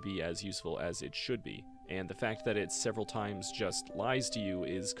enough to be as useful as it should be, and the fact that it several times just lies to you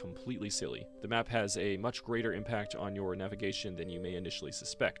is completely silly. The map has a much greater impact on your navigation than you may initially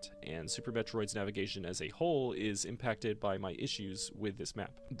suspect, and Super Metroid's navigation as a whole is impacted by my issues with this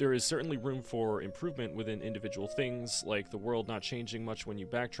map. There is certainly room for improvement within individual things, like the world not changing much when you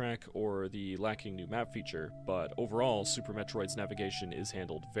backtrack or the lacking new map feature, but overall, Super Metroid's navigation is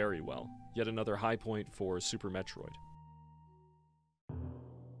handled very well. Yet another high point for Super Metroid.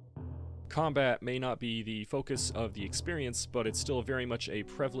 Combat may not be the focus of the experience, but it's still very much a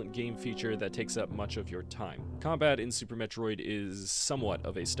prevalent game feature that takes up much of your time. Combat in Super Metroid is somewhat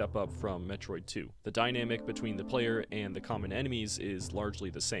of a step up from Metroid 2. The dynamic between the player and the common enemies is largely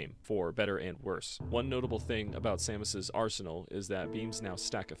the same, for better and worse. One notable thing about Samus's arsenal is that beams now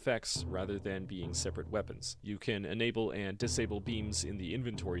stack effects rather than being separate weapons. You can enable and disable beams in the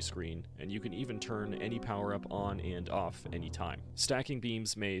inventory screen, and you can even turn any power-up on and off anytime. Stacking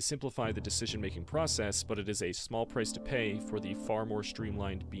beams may simplify the decision-making process, but it is a small price to pay for the far more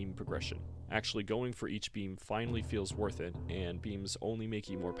streamlined beam progression. Actually going for each beam finally feels worth it, and beams only make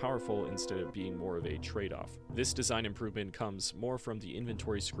you more powerful instead of being more of a trade-off. This design improvement comes more from the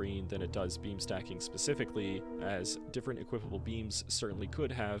inventory screen than it does beam stacking specifically, as different equipable beams certainly could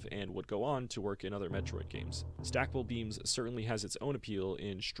have and would go on to work in other Metroid games. Stackable beams certainly has its own appeal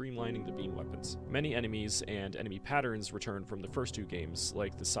in streamlining the beam weapons. Many enemies and enemy patterns return from the first two games,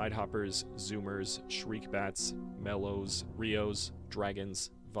 like the Sidehoppers, Zoomers, Shriek Bats, Mellows, Rios,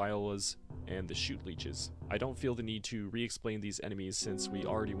 Dragons, Violas, and the Shoot Leeches. I don't feel the need to re-explain these enemies since we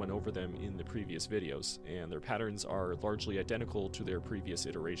already went over them in the previous videos, and their patterns are largely identical to their previous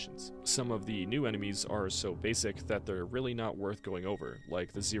iterations. Some of the new enemies are so basic that they're really not worth going over,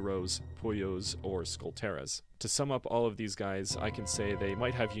 like the Zeros, Puyos, or Skullteras. To sum up all of these guys, I can say they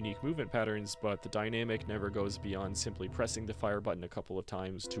might have unique movement patterns, but the dynamic never goes beyond simply pressing the fire button a couple of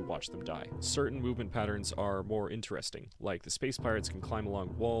times to watch them die. Certain movement patterns are more interesting, like the space pirates can climb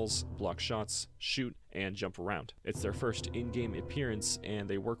along walls, block shots, shoot, and jump around. It's their first in-game appearance, and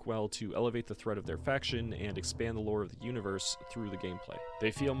they work well to elevate the threat of their faction and expand the lore of the universe through the gameplay.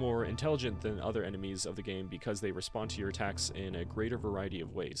 They feel more intelligent than other enemies of the game because they respond to your attacks in a greater variety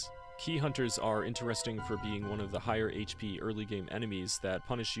of ways. Key hunters are interesting for being one of the higher HP early game enemies that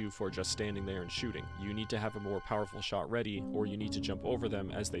punish you for just standing there and shooting. You need to have a more powerful shot ready, or you need to jump over them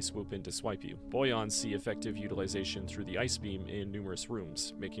as they swoop in to swipe you. Boyons see effective utilization through the ice beam in numerous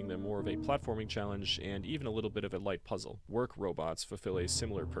rooms, making them more of a platforming challenge and even a little bit of a light puzzle. Work robots fulfill a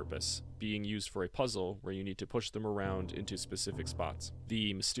similar purpose, being used for a puzzle where you need to push them around into specific spots.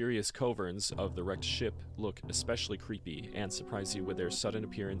 The mysterious coverns of the wrecked ship look especially creepy and surprise you with their sudden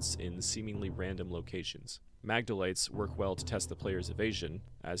appearance in seemingly random locations. Magdalites work well to test the player's evasion,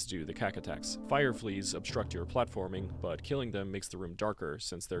 as do the Cacatacs. Fire fleas obstruct your platforming, but killing them makes the room darker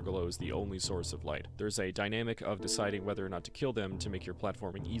since their glow is the only source of light. There's a dynamic of deciding whether or not to kill them to make your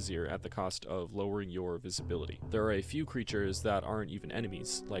platforming easier at the cost of lowering your visibility. There are a few creatures that aren't even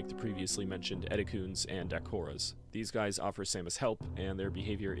enemies, like the previously mentioned Edicoons and Dakoras. These guys offer Samus help, and their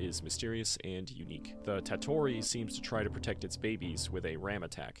behavior is mysterious and unique. The Tatori seems to try to protect its babies with a ram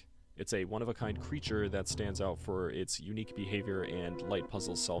attack. It's a one-of-a-kind creature that stands out for its unique behavior and light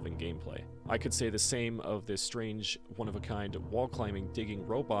puzzle-solving gameplay. I could say the same of this strange, one-of-a-kind wall-climbing digging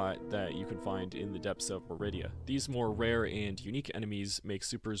robot that you can find in the depths of Meridia. These more rare and unique enemies make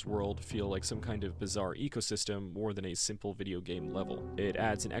Super's world feel like some kind of bizarre ecosystem more than a simple video game level. It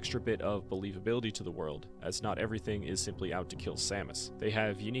adds an extra bit of believability to the world, as not everything is simply out to kill Samus. They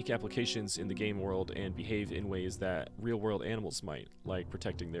have unique applications in the game world and behave in ways that real-world animals might, like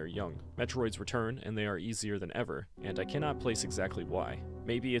protecting their young. Metroids return, and they are easier than ever, and I cannot place exactly why.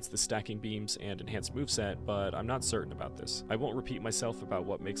 Maybe it's the stacking beams and enhanced moveset, but I'm not certain about this. I won't repeat myself about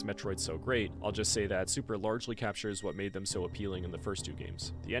what makes Metroid so great, I'll just say that Super largely captures what made them so appealing in the first two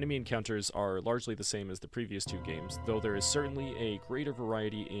games. The enemy encounters are largely the same as the previous two games, though there is certainly a greater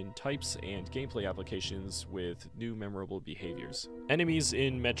variety in types and gameplay applications with new memorable behaviors. Enemies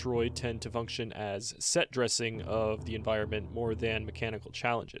in Metroid tend to function as set dressing of the environment more than mechanical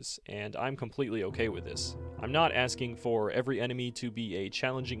challenges, and I'm completely okay with this. I'm not asking for every enemy to be a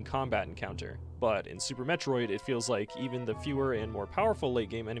challenging combat encounter, but in Super Metroid it feels like even the fewer and more powerful late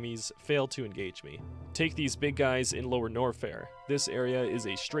game enemies fail to engage me. Take these big guys in Lower Norfair. This area is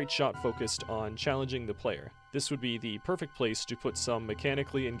a straight shot focused on challenging the player. This would be the perfect place to put some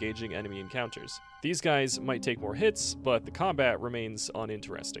mechanically engaging enemy encounters. These guys might take more hits, but the combat remains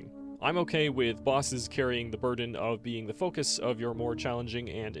uninteresting. I'm okay with bosses carrying the burden of being the focus of your more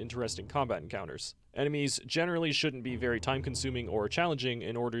challenging and interesting combat encounters. Enemies generally shouldn't be very time-consuming or challenging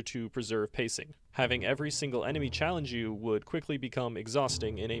in order to preserve pacing. Having every single enemy challenge you would quickly become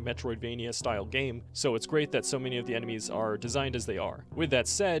exhausting in a Metroidvania-style game, so it's great that so many of the enemies are designed as they are. With that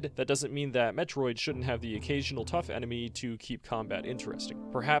said, that doesn't mean that Metroid shouldn't have the occasional tough enemy to keep combat interesting.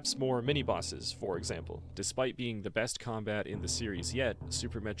 Perhaps more mini-bosses, for example. Despite being the best combat in the series yet,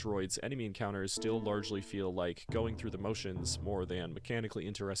 Super Metroid's enemy encounters still largely feel like going through the motions more than mechanically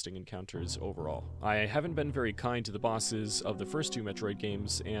interesting encounters overall. I haven't been very kind to the bosses of the first two Metroid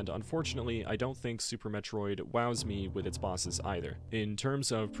games, and unfortunately I don't think Super Metroid wows me with its bosses either. In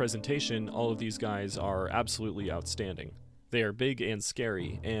terms of presentation, all of these guys are absolutely outstanding. They are big and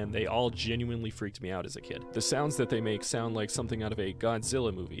scary, and they all genuinely freaked me out as a kid. The sounds that they make sound like something out of a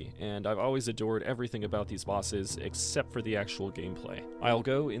Godzilla movie, and I've always adored everything about these bosses except for the actual gameplay. I'll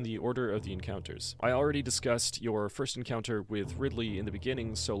go in the order of the encounters. I already discussed your first encounter with Ridley in the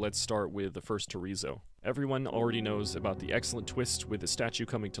beginning, so let's start with the first Chorizo. Everyone already knows about the excellent twist with the statue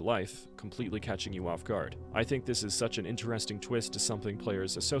coming to life, completely catching you off guard. I think this is such an interesting twist to something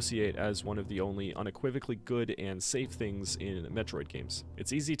players associate as one of the only unequivocally good and safe things in Metroid games.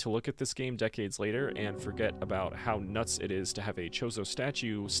 It's easy to look at this game decades later and forget about how nuts it is to have a Chozo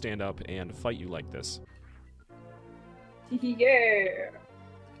statue stand up and fight you like this. Yeah!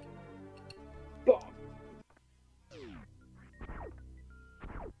 Bomb.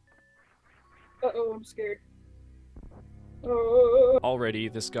 Uh-oh, I'm scared. Already,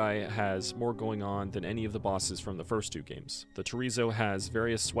 this guy has more going on than any of the bosses from the first two games. The Chorizo has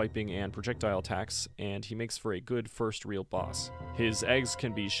various swiping and projectile attacks, and he makes for a good first real boss. His eggs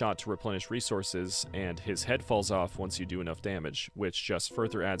can be shot to replenish resources, and his head falls off once you do enough damage, which just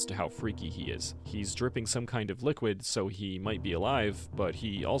further adds to how freaky he is. He's dripping some kind of liquid, so he might be alive, but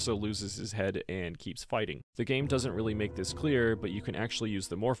he also loses his head and keeps fighting. The game doesn't really make this clear, but you can actually use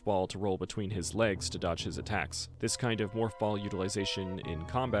the Morph Ball to roll between his legs to dodge his attacks. This kind of Morph morph ball utilization in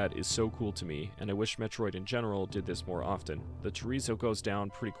combat is so cool to me, and I wish Metroid in general did this more often. The chorizo goes down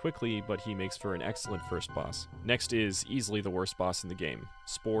pretty quickly, but he makes for an excellent first boss. Next is easily the worst boss in the game,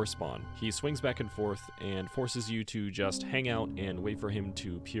 Spore Spawn. He swings back and forth and forces you to just hang out and wait for him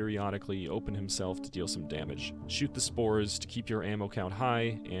to periodically open himself to deal some damage. Shoot the spores to keep your ammo count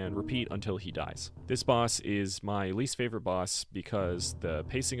high, and repeat until he dies. This boss is my least favorite boss because the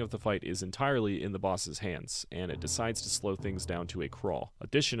pacing of the fight is entirely in the boss's hands, and it decides to slow things down to a crawl.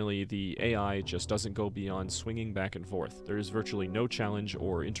 Additionally, the AI just doesn't go beyond swinging back and forth. There is virtually no challenge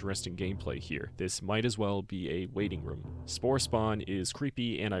or interesting gameplay here. This might as well be a waiting room. Spore Spawn is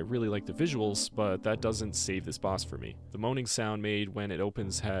creepy and I really like the visuals, but that doesn't save this boss for me. The moaning sound made when it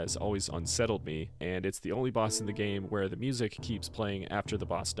opens has always unsettled me, and it's the only boss in the game where the music keeps playing after the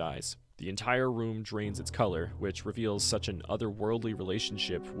boss dies. The entire room drains its color, which reveals such an otherworldly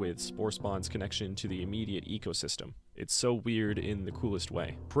relationship with Spore Spawn's connection to the immediate ecosystem. It's so weird in the coolest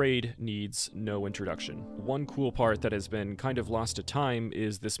way. Kraid needs no introduction. One cool part that has been kind of lost to time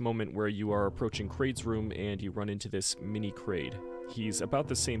is this moment where you are approaching Kraid's room and you run into this mini Kraid. He's about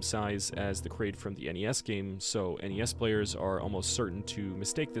the same size as the Kraid from the NES game, so NES players are almost certain to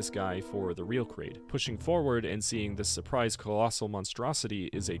mistake this guy for the real Kraid. Pushing forward and seeing this surprise colossal monstrosity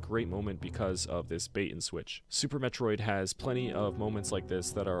is a great moment because of this bait and switch. Super Metroid has plenty of moments like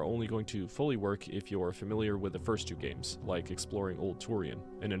this that are only going to fully work if you're familiar with the first two games, like exploring Old Turian.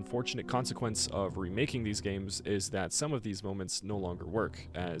 An unfortunate consequence of remaking these games is that some of these moments no longer work,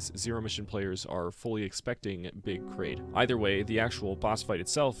 as Zero Mission players are fully expecting Big Kraid. Either way, the actual boss fight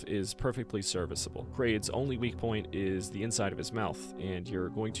itself is perfectly serviceable. Kraid's only weak point is the inside of his mouth, and you're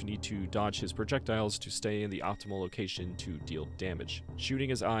going to need to dodge his projectiles to stay in the optimal location to deal damage.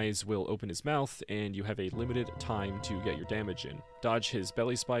 Shooting his eyes will open his mouth, and you have a limited time to get your damage in. Dodge his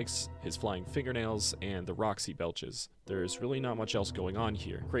belly spikes, his flying fingernails, and the rocks he belches. There's really not much else going on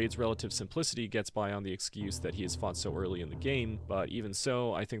here. Kraid's relative simplicity gets by on the excuse that he is fought so early in the game, but even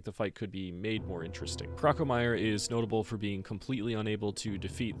so, I think the fight could be made more interesting. Crocomire is notable for being completely unable to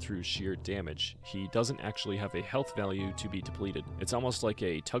defeat through sheer damage. He doesn't actually have a health value to be depleted. It's almost like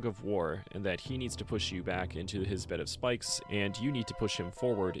a tug of war, in that he needs to push you back into his bed of spikes, and you need to push him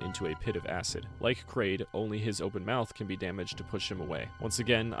forward into a pit of acid. Like Kraid, only his open mouth can be damaged to push him away. Once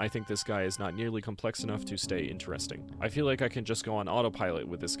again, I think this guy is not nearly complex enough to stay interesting. I feel like I can just go on autopilot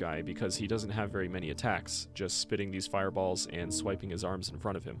with this guy because he doesn't have very many attacks, just spitting these fireballs and swiping his arms in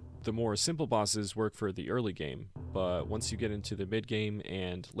front of him. The more simple bosses work for the early game, but once you get into the mid-game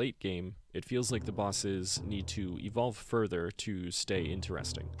and late game, it feels like the bosses need to evolve further to stay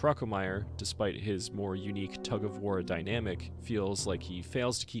interesting. Crocomire, despite his more unique tug-of-war dynamic, feels like he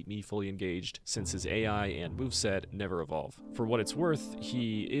fails to keep me fully engaged since his AI and moveset never evolve. For what it's worth,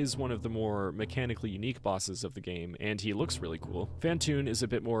 he is one of the more mechanically unique bosses of the game, and he looks really cool. Phantoon is a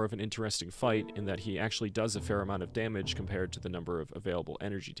bit more of an interesting fight in that he actually does a fair amount of damage compared to the number of available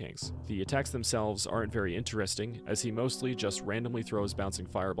energy tanks. The attacks themselves aren't very interesting, as he mostly just randomly throws bouncing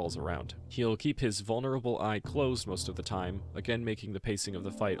fireballs around. He'll keep his vulnerable eye closed most of the time, again making the pacing of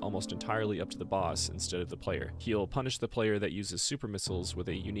the fight almost entirely up to the boss instead of the player. He'll punish the player that uses super missiles with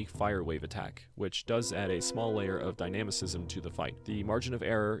a unique fire wave attack, which does add a small layer of dynamicism to the fight. The margin of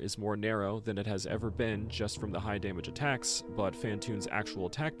error is more narrow than it has ever been just from the high damage attacks, but Phantoon's actual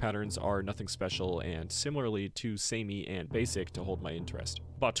attack patterns are nothing special and similarly too samey and basic to hold my interest.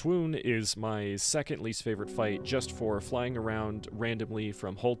 Batwoon is my second least favorite fight just for flying around randomly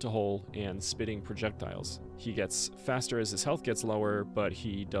from hole to hole and spitting projectiles. He gets faster as his health gets lower, but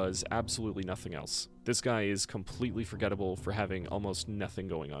he does absolutely nothing else. This guy is completely forgettable for having almost nothing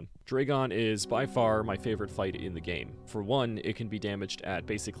going on. Dragon is by far my favorite fight in the game. For one, it can be damaged at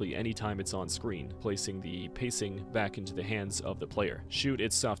basically any time it's on screen, placing the pacing back into the hands of the player. Shoot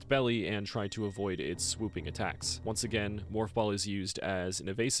its soft belly and try to avoid its swooping attacks. Once again, Morph Ball is used as an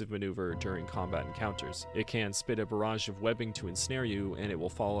evasive maneuver during combat encounters. It can spit a barrage of webbing to ensnare you, and it will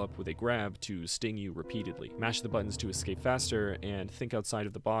follow up with a grab to sting you repeatedly. Mash the buttons to escape faster, and think outside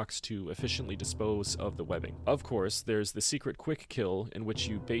of the box to efficiently dispose of the webbing. Of course, there's the secret quick kill in which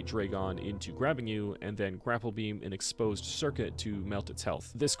you bait Dragon into grabbing you and then grapple beam an exposed circuit to melt its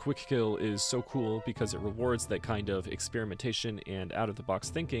health. This quick kill is so cool because it rewards that kind of experimentation and out-of-the-box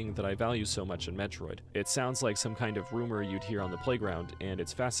thinking that I value so much in Metroid. It sounds like some kind of rumor you'd hear on the playground, and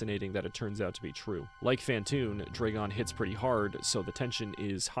it's fascinating that it turns out to be true. Like Phantoon, Dragon hits pretty hard, so the tension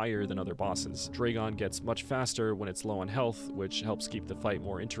is higher than other bosses. Dragon gets much faster when it's low on health, which helps keep the fight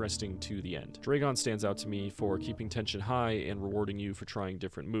more interesting to the end. Dragon's stands out to me for keeping tension high and rewarding you for trying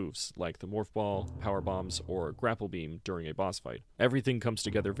different moves, like the Morph Ball, Power Bombs, or Grapple Beam during a boss fight. Everything comes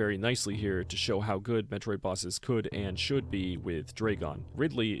together very nicely here to show how good Metroid bosses could and should be with Dragon.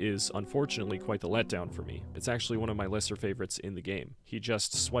 Ridley is unfortunately quite the letdown for me. It's actually one of my lesser favorites in the game. He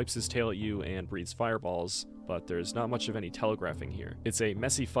just swipes his tail at you and breathes fireballs, but there's not much of any telegraphing here. It's a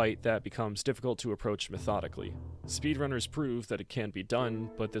messy fight that becomes difficult to approach methodically. Speedrunners prove that it can be done,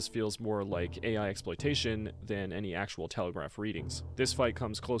 but this feels more like AI exploitation than any actual telegraph readings. This fight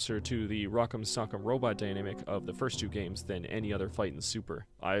comes closer to the Rock'em Sock'em Robot dynamic of the first two games than any other fight in Super.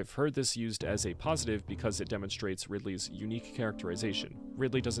 I've heard this used as a positive because it demonstrates Ridley's unique characterization.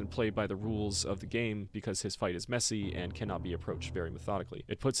 Ridley doesn't play by the rules of the game because his fight is messy and cannot be approached very methodically.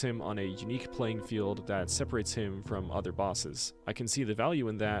 It puts him on a unique playing field that separates him from other bosses. I can see the value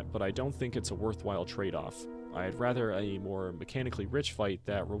in that, but I don't think it's a worthwhile trade-off. I'd rather a more mechanically rich fight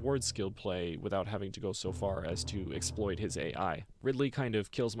that rewards skilled play without having to go so far as to exploit his AI. Ridley kind of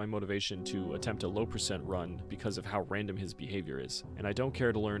kills my motivation to attempt a low percent run because of how random his behavior is, and I don't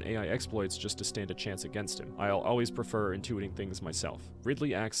care to learn AI exploits just to stand a chance against him. I'll always prefer intuiting things myself.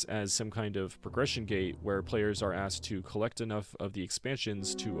 Ridley acts as some kind of progression gate where players are asked to collect enough of the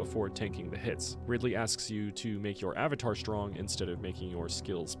expansions to afford tanking the hits. Ridley asks you to make your avatar strong instead of making your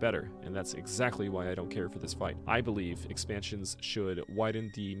skills better, and that's exactly why I don't care for this fight. I believe expansions should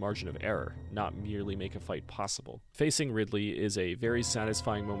widen the margin of error, not merely make a fight possible. Facing Ridley is a very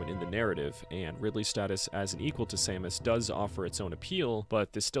satisfying moment in the narrative, and Ridley's status as an equal to Samus does offer its own appeal,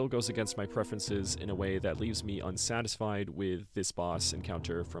 but this still goes against my preferences in a way that leaves me unsatisfied with this boss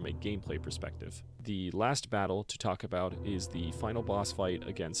encounter from a gameplay perspective. The last battle to talk about is the final boss fight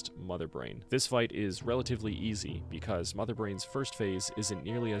against Mother Brain. This fight is relatively easy because Mother Brain's first phase isn't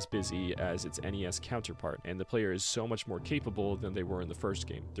nearly as busy as its NES counterpart, and the player is so much more capable than they were in the first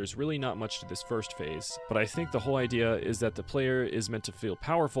game. There's really not much to this first phase, but I think the whole idea is that the player is meant to feel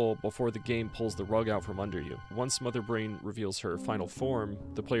powerful before the game pulls the rug out from under you. Once Mother Brain reveals her final form,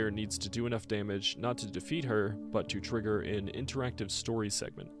 the player needs to do enough damage not to defeat her, but to trigger an interactive story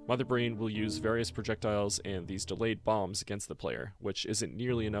segment. Mother Brain will use various projectiles and these delayed bombs against the player, which isn't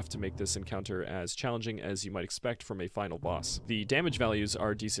nearly enough to make this encounter as challenging as you might expect from a final boss. The damage values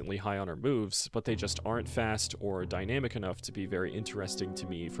are decently high on her moves, but they just aren't fast or dynamic enough to be very interesting to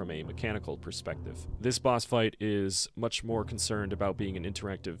me from a mechanical perspective. This boss fight is much more concerned about being an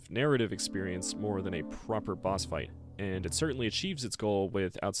interactive narrative experience more than a proper boss fight, and it certainly achieves its goal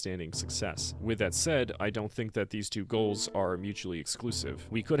with outstanding success. With that said, I don't think that these two goals are mutually exclusive.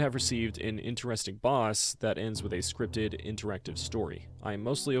 We could have received an interesting boss that ends with a scripted, interactive story. I'm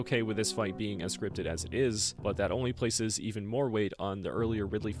mostly okay with this fight being as scripted as it is, but that only places even more weight on the earlier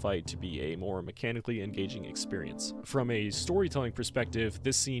Ridley fight to be a more mechanically engaging experience. From a storytelling perspective,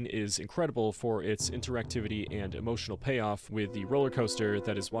 this scene is incredible for its interactivity and emotional payoff with the roller coaster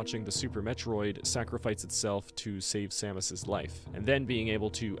that is watching the Super Metroid sacrifice itself to save Samus's life, and then being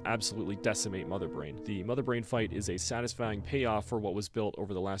able to absolutely decimate Mother Brain. The Mother Brain fight is a satisfying payoff for what was built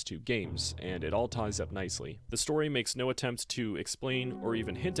over the last two games, and it all ties up nicely. The story makes no attempt to explain or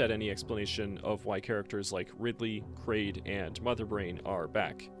even hint at any explanation of why characters like Ridley, Kraid, and Mother Brain are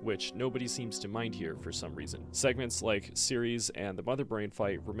back, which nobody seems to mind here for some reason. Segments like Ceres and the Mother Brain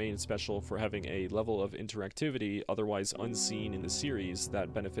fight remain special for having a level of interactivity otherwise unseen in the series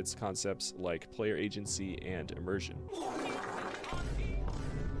that benefits concepts like player agency and immersion.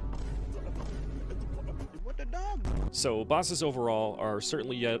 So, bosses overall are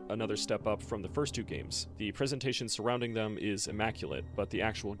certainly yet another step up from the first two games. The presentation surrounding them is immaculate, but the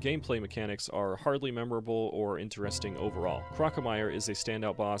actual gameplay mechanics are hardly memorable or interesting overall. Crocomire is a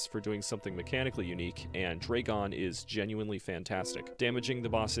standout boss for doing something mechanically unique, and Dragon is genuinely fantastic. Damaging the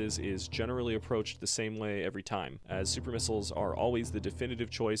bosses is generally approached the same way every time, as super missiles are always the definitive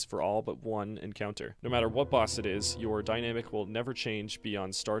choice for all but one encounter. No matter what boss it is, your dynamic will never change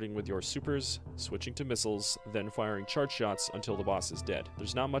beyond starting with your supers, switching to missiles, then firing charge shots until the boss is dead.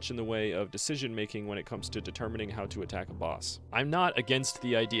 There's not much in the way of decision making when it comes to determining how to attack a boss. I'm not against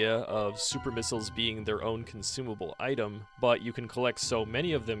the idea of super missiles being their own consumable item, but you can collect so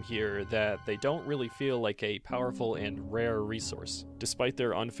many of them here that they don't really feel like a powerful and rare resource. Despite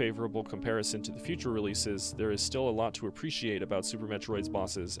their unfavorable comparison to the future releases, there is still a lot to appreciate about Super Metroid's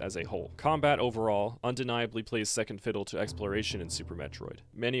bosses as a whole. Combat overall undeniably plays second fiddle to exploration in Super Metroid.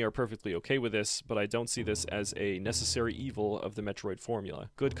 Many are perfectly okay with this, but I don't see this as a necessary evil of the Metroid formula.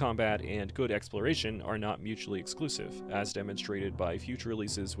 Good combat and good exploration are not mutually exclusive, as demonstrated by future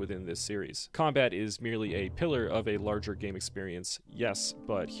releases within this series. Combat is merely a pillar of a larger game experience, yes,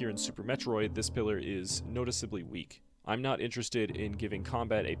 but here in Super Metroid, this pillar is noticeably weak. I'm not interested in giving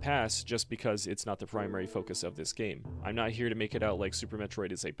combat a pass just because it's not the primary focus of this game. I'm not here to make it out like Super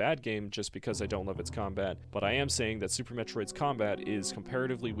Metroid is a bad game just because I don't love its combat, but I am saying that Super Metroid's combat is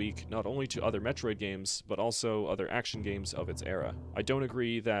comparatively weak not only to other Metroid games, but also other action games of its era. I don't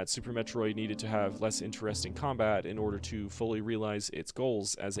agree that Super Metroid needed to have less interesting combat in order to fully realize its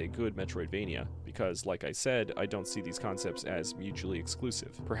goals as a good Metroidvania, because, like I said, I don't see these concepts as mutually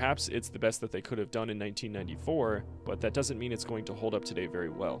exclusive. Perhaps it's the best that they could have done in 1994, but that doesn't mean it's going to hold up today very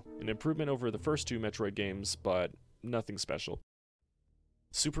well. An improvement over the first two Metroid games, but nothing special.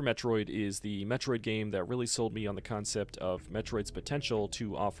 Super Metroid is the Metroid game that really sold me on the concept of Metroid's potential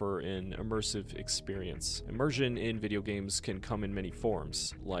to offer an immersive experience. Immersion in video games can come in many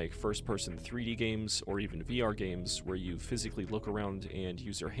forms, like first-person 3D games or even VR games where you physically look around and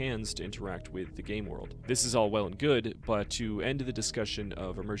use your hands to interact with the game world. This is all well and good, but to end the discussion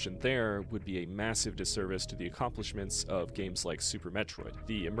of immersion there would be a massive disservice to the accomplishments of games like Super Metroid.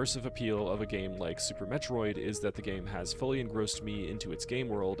 The immersive appeal of a game like Super Metroid is that the game has fully engrossed me into its game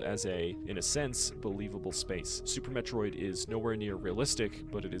world as a, in a sense, believable space. Super Metroid is nowhere near realistic,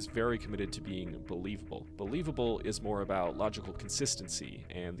 but it is very committed to being believable. Believable is more about logical consistency,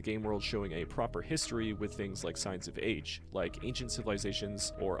 and the game world showing a proper history with things like signs of age, like ancient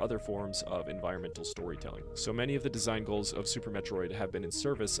civilizations or other forms of environmental storytelling. So many of the design goals of Super Metroid have been in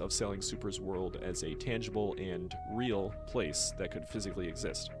service of selling Super's world as a tangible and real place that could physically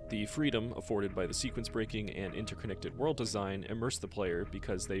exist. The freedom afforded by the sequence breaking and interconnected world design immerse the player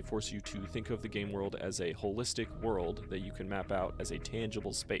because they force you to think of the game world as a holistic world that you can map out as a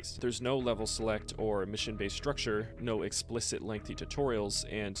tangible space. There's no level select or mission-based structure, no explicit lengthy tutorials,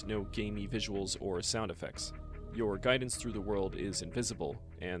 and no gamey visuals or sound effects. Your guidance through the world is invisible,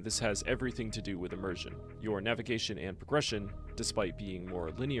 and this has everything to do with immersion. Your navigation and progression, despite being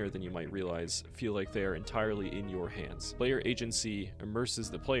more linear than you might realize, feel like they are entirely in your hands. Player agency immerses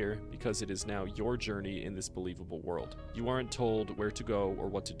the player because it is now your journey in this believable world. You aren't told where to go or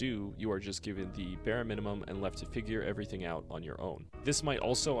what to do, you are just given the bare minimum and left to figure everything out on your own. This might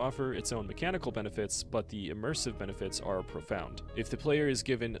also offer its own mechanical benefits, but the immersive benefits are profound. If the player is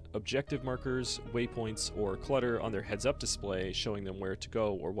given objective markers, waypoints, or clutter on their heads-up display showing them where to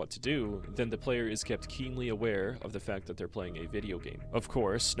go or what to do, then the player is kept keenly aware of the fact that they're playing a video game. Of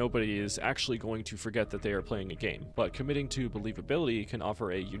course, nobody is actually going to forget that they are playing a game, but committing to believability can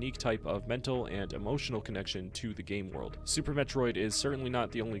offer a unique type of mental and emotional connection to the game world. Super Metroid is certainly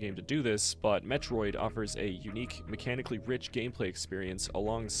not the only game to do this, but Metroid offers a unique, mechanically rich gameplay experience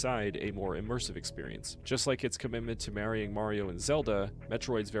alongside a more immersive experience. Just like its commitment to marrying Mario and Zelda,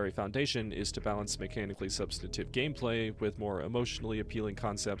 Metroid's very foundation is to balance mechanically substantive gameplay with more emotionally appealing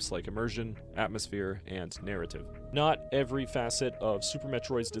concepts like immersion, atmosphere, and narrative. Not every facet of Super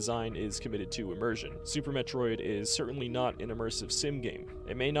Metroid's design is committed to immersion. Super Metroid is certainly not an immersive sim game.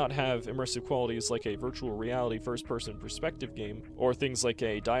 It may not have immersive qualities like a virtual reality first-person perspective game, or things like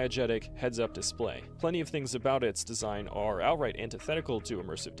a diegetic heads-up display. Plenty of things about its design are outright antithetical to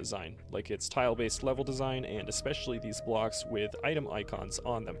immersive design, like its tile-based level design and especially these blocks with item icons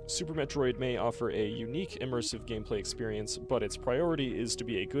on them. Super Metroid may offer a unique immersive gameplay experience, but its priority is to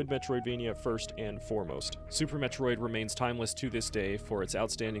be a good Metroidvania first and foremost. Super Metroid remains timeless to this day for its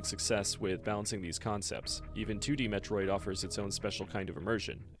outstanding success with balancing these concepts. Even 2D Metroid offers its own special kind of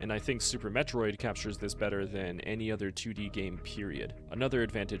immersion, and I think Super Metroid captures this better than any other 2D game, period. Another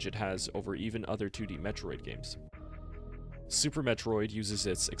advantage it has over even other 2D Metroid games. Super Metroid uses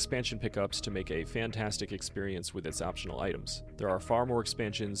its expansion pickups to make a fantastic experience with its optional items. There are far more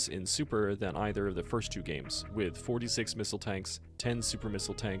expansions in Super than either of the first two games, with 46 missile tanks, 10 super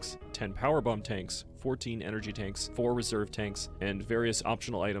missile tanks, 10 power bomb tanks, 14 energy tanks, 4 reserve tanks, and various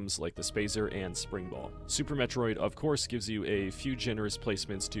optional items like the Spazer and Spring Ball. Super Metroid, of course, gives you a few generous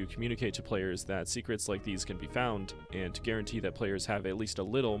placements to communicate to players that secrets like these can be found, and to guarantee that players have at least a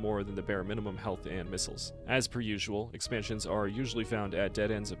little more than the bare minimum health and missiles. As per usual, expansions are usually found at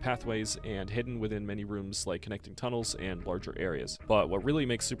dead ends of pathways and hidden within many rooms like connecting tunnels and larger areas. But what really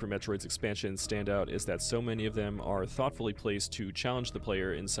makes Super Metroid's expansions stand out is that so many of them are thoughtfully placed to challenge the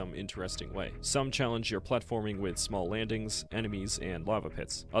player in some interesting way. Some challenge your platforming with small landings, enemies, and lava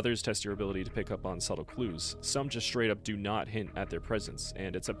pits. Others test your ability to pick up on subtle clues. Some just straight up do not hint at their presence,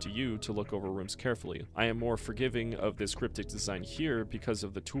 and it's up to you to look over rooms carefully. I am more forgiving of this cryptic design here because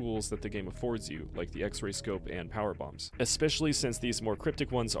of the tools that the game affords you, like the X-ray scope and power bombs. Especially since these more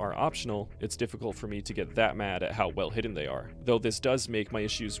cryptic ones are optional, it's difficult for me to get that mad at how well hidden they are, though this does make my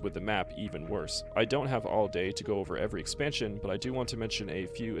issues with the map even worse. I don't have all day to go over every expansion, but I do want to mention a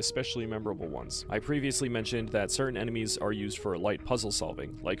few especially memorable ones. I previously mentioned that certain enemies are used for light puzzle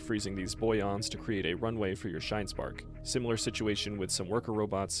solving, like freezing these boyons to create a runway for your shine spark. Similar situation with some worker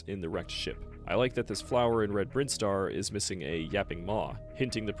robots in the wrecked ship. I like that this flower in Red Brinstar is missing a yapping maw,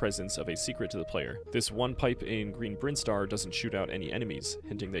 hinting the presence of a secret to the player. This one pipe in Green Brinstar doesn't shoot out any enemies,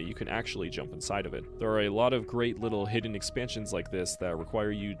 hinting that you can actually jump inside of it. There are a lot of great little hidden expansions like this that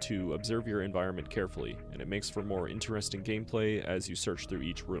require you to observe your environment carefully, and it makes for more interesting gameplay as you search through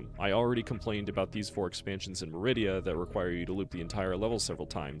each room. I already complained about these 4 expansions in Meridia that require you to loop the entire level several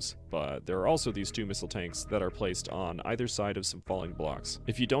times, but there are also these 2 missile tanks that are placed on either side of some falling blocks.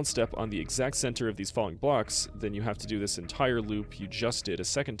 If you don't step on the exact center of these falling blocks, then you have to do this entire loop you just did a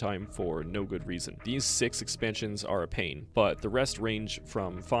second time for no good reason. These 6 expansions are a pain, but the rest range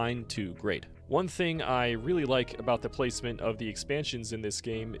from fine to great. One thing I really like about the placement of the expansions in this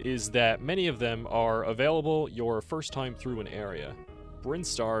game is that many of them are available your first time through an area.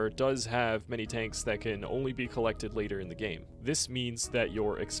 Brinstar does have many tanks that can only be collected later in the game. This means that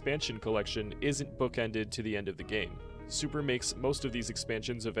your expansion collection isn't bookended to the end of the game. Super makes most of these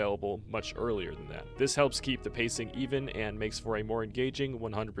expansions available much earlier than that. This helps keep the pacing even and makes for a more engaging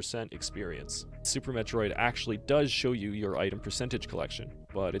 100% experience. Super Metroid actually does show you your item percentage collection,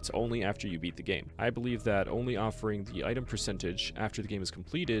 but it's only after you beat the game. I believe that only offering the item percentage after the game is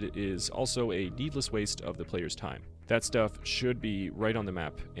completed is also a needless waste of the player's time. That stuff should be right on the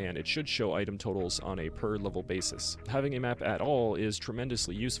map, and it should show item totals on a per level basis. Having a map at all is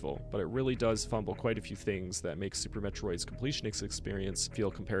tremendously useful, but it really does fumble quite a few things that make Super Metroid's completionist experience feel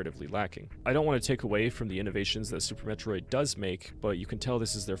comparatively lacking. I don't want to take away from the innovations that Super Metroid does make, but you can tell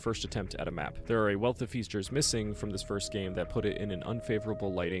this is their first attempt at a map. There are a wealth of features missing from this first game that put it in an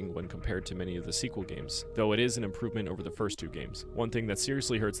unfavorable lighting when compared to many of the sequel games, though it is an improvement over the first 2 games. One thing that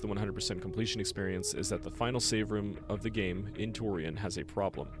seriously hurts the 100% completion experience is that the final save room of the game in Torian has a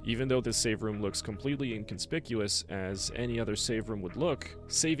problem. Even though this save room looks completely inconspicuous as any other save room would look,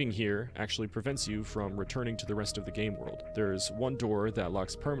 saving here actually prevents you from returning to the rest of the game world. There's one door that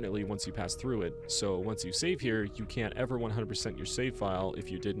locks permanently once you pass through it, so once you save here, you can't ever 100% your save file if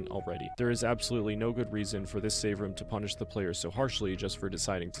you didn't already. There is absolutely no good reason for this save room to punish the player so harshly just for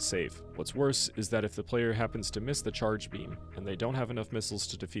deciding to save. What's worse is that if the player happens to miss the charge beam, and they don't have enough missiles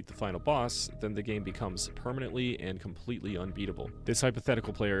to defeat the final boss, then the game becomes permanently and completely unbeatable. This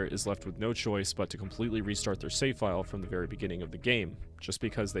hypothetical player is left with no choice but to completely restart their save file from the very beginning of the game, just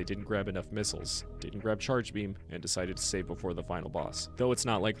because they didn't grab enough missiles, didn't grab charge beam, and decided to save before the final boss. Though it's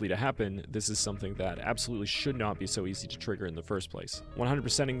not likely to happen, this is something that absolutely should not be so easy to trigger in the first place.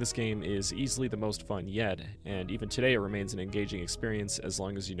 100%ing this game is easily the most fun yet, and even today it remains an engaging experience as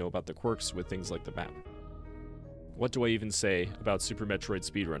long as you know about the quirks with things like the map. What do I even say about Super Metroid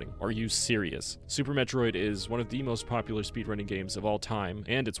speedrunning? Are you serious? Super Metroid is one of the most popular speedrunning games of all time,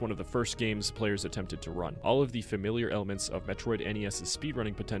 and it's one of the first games players attempted to run. All of the familiar elements of Metroid NES's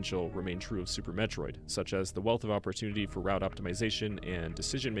speedrunning potential remain true of Super Metroid, such as the wealth of opportunity for route optimization and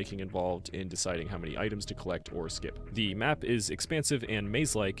decision-making involved in deciding how many items to collect or skip. The map is expansive and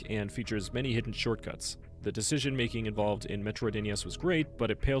maze-like and features many hidden shortcuts. The decision-making involved in Metroid NES was great,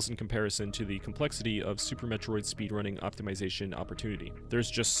 but it pales in comparison to the complexity of Super Metroid speedrunning optimization opportunity. There's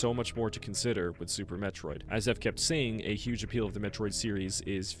just so much more to consider with Super Metroid. As I've kept saying, a huge appeal of the Metroid series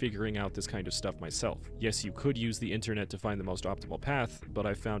is figuring out this kind of stuff myself. Yes, you could use the internet to find the most optimal path, but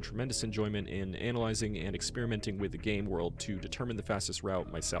I found tremendous enjoyment in analyzing and experimenting with the game world to determine the fastest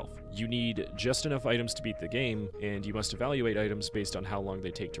route myself. You need just enough items to beat the game, and you must evaluate items based on how long they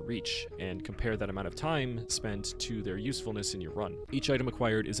take to reach, and compare that amount of time spent to their usefulness in your run. Each item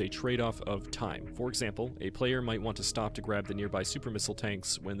acquired is a trade-off of time. For example, a player might want to stop to grab the nearby super missile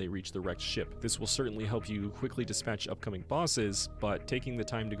tanks when they reach the wrecked ship. This will certainly help you quickly dispatch upcoming bosses, but taking the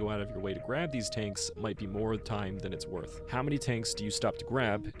time to go out of your way to grab these tanks might be more time than it's worth. How many tanks do you stop to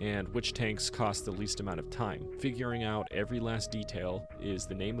grab, and which tanks cost the least amount of time? Figuring out every last detail is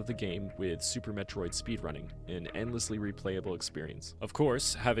the name of the game with Super Metroid speedrunning, an endlessly replayable experience. Of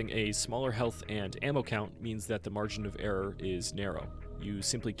course, having a smaller health and ammo count means that the margin of error is narrow. You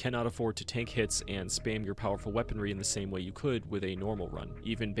simply cannot afford to tank hits and spam your powerful weaponry in the same way you could with a normal run.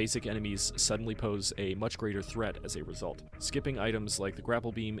 Even basic enemies suddenly pose a much greater threat as a result. Skipping items like the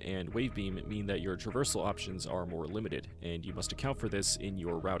grapple beam and wave beam mean that your traversal options are more limited, and you must account for this in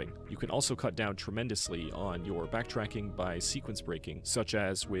your routing. You can also cut down tremendously on your backtracking by sequence breaking, such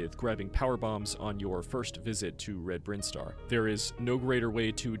as with grabbing power bombs on your first visit to Red Brinstar. There is no greater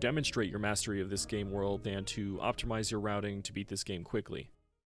way to demonstrate your mastery of this game world than to optimize your routing to beat this game quickly.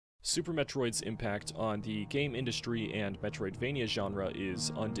 Super Metroid's impact on the game industry and Metroidvania genre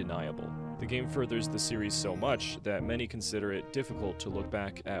is undeniable. The game furthers the series so much that many consider it difficult to look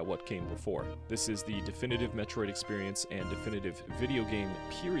back at what came before. This is the definitive Metroid experience and definitive video game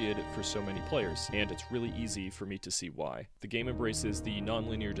period for so many players, and it's really easy for me to see why. The game embraces the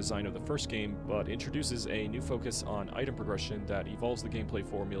non-linear design of the first game, but introduces a new focus on item progression that evolves the gameplay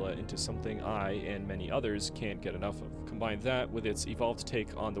formula into something I, and many others, can't get enough of. Combine that with its evolved take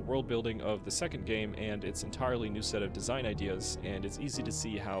on the world building of the second game and its entirely new set of design ideas, and it's easy to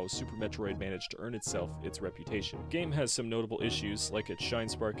see how Super Metroid managed to earn itself its reputation. The game has some notable issues like its shine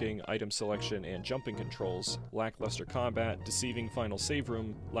sparking, item selection, and jumping controls, lackluster combat, deceiving final save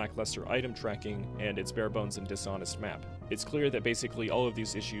room, lackluster item tracking, and its bare bones and dishonest map. It's clear that basically all of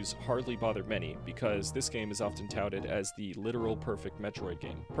these issues hardly bother many, because this game is often touted as the literal perfect Metroid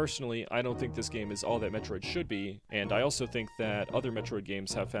game. Personally, I don't think this game is all that Metroid should be, and I also think that other Metroid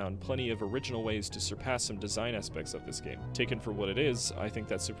games have found plenty of original ways to surpass some design aspects of this game. Taken for what it is, I think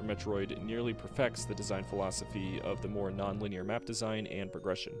that Super Metroid nearly perfects the design philosophy of the more non-linear map design and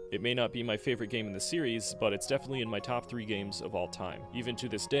progression. It may not be my favorite game in the series, but it's definitely in my top 3 games of all time. Even to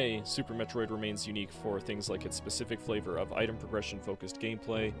this day, Super Metroid remains unique for things like its specific flavor of item progression-focused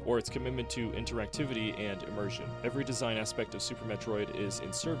gameplay, or its commitment to interactivity and immersion. Every design aspect of Super Metroid is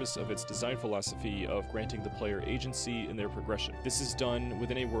in service of its design philosophy of granting the player agency in their progression. This is done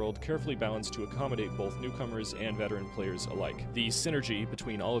within a world carefully balanced to accommodate both newcomers and veteran players alike. The synergy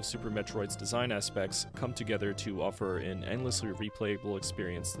between all of Super Metroid's design aspects come together to offer an endlessly replayable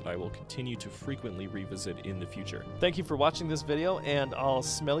experience that I will continue to frequently revisit in the future. Thank you for watching this video, and I'll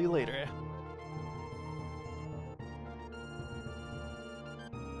smell you later.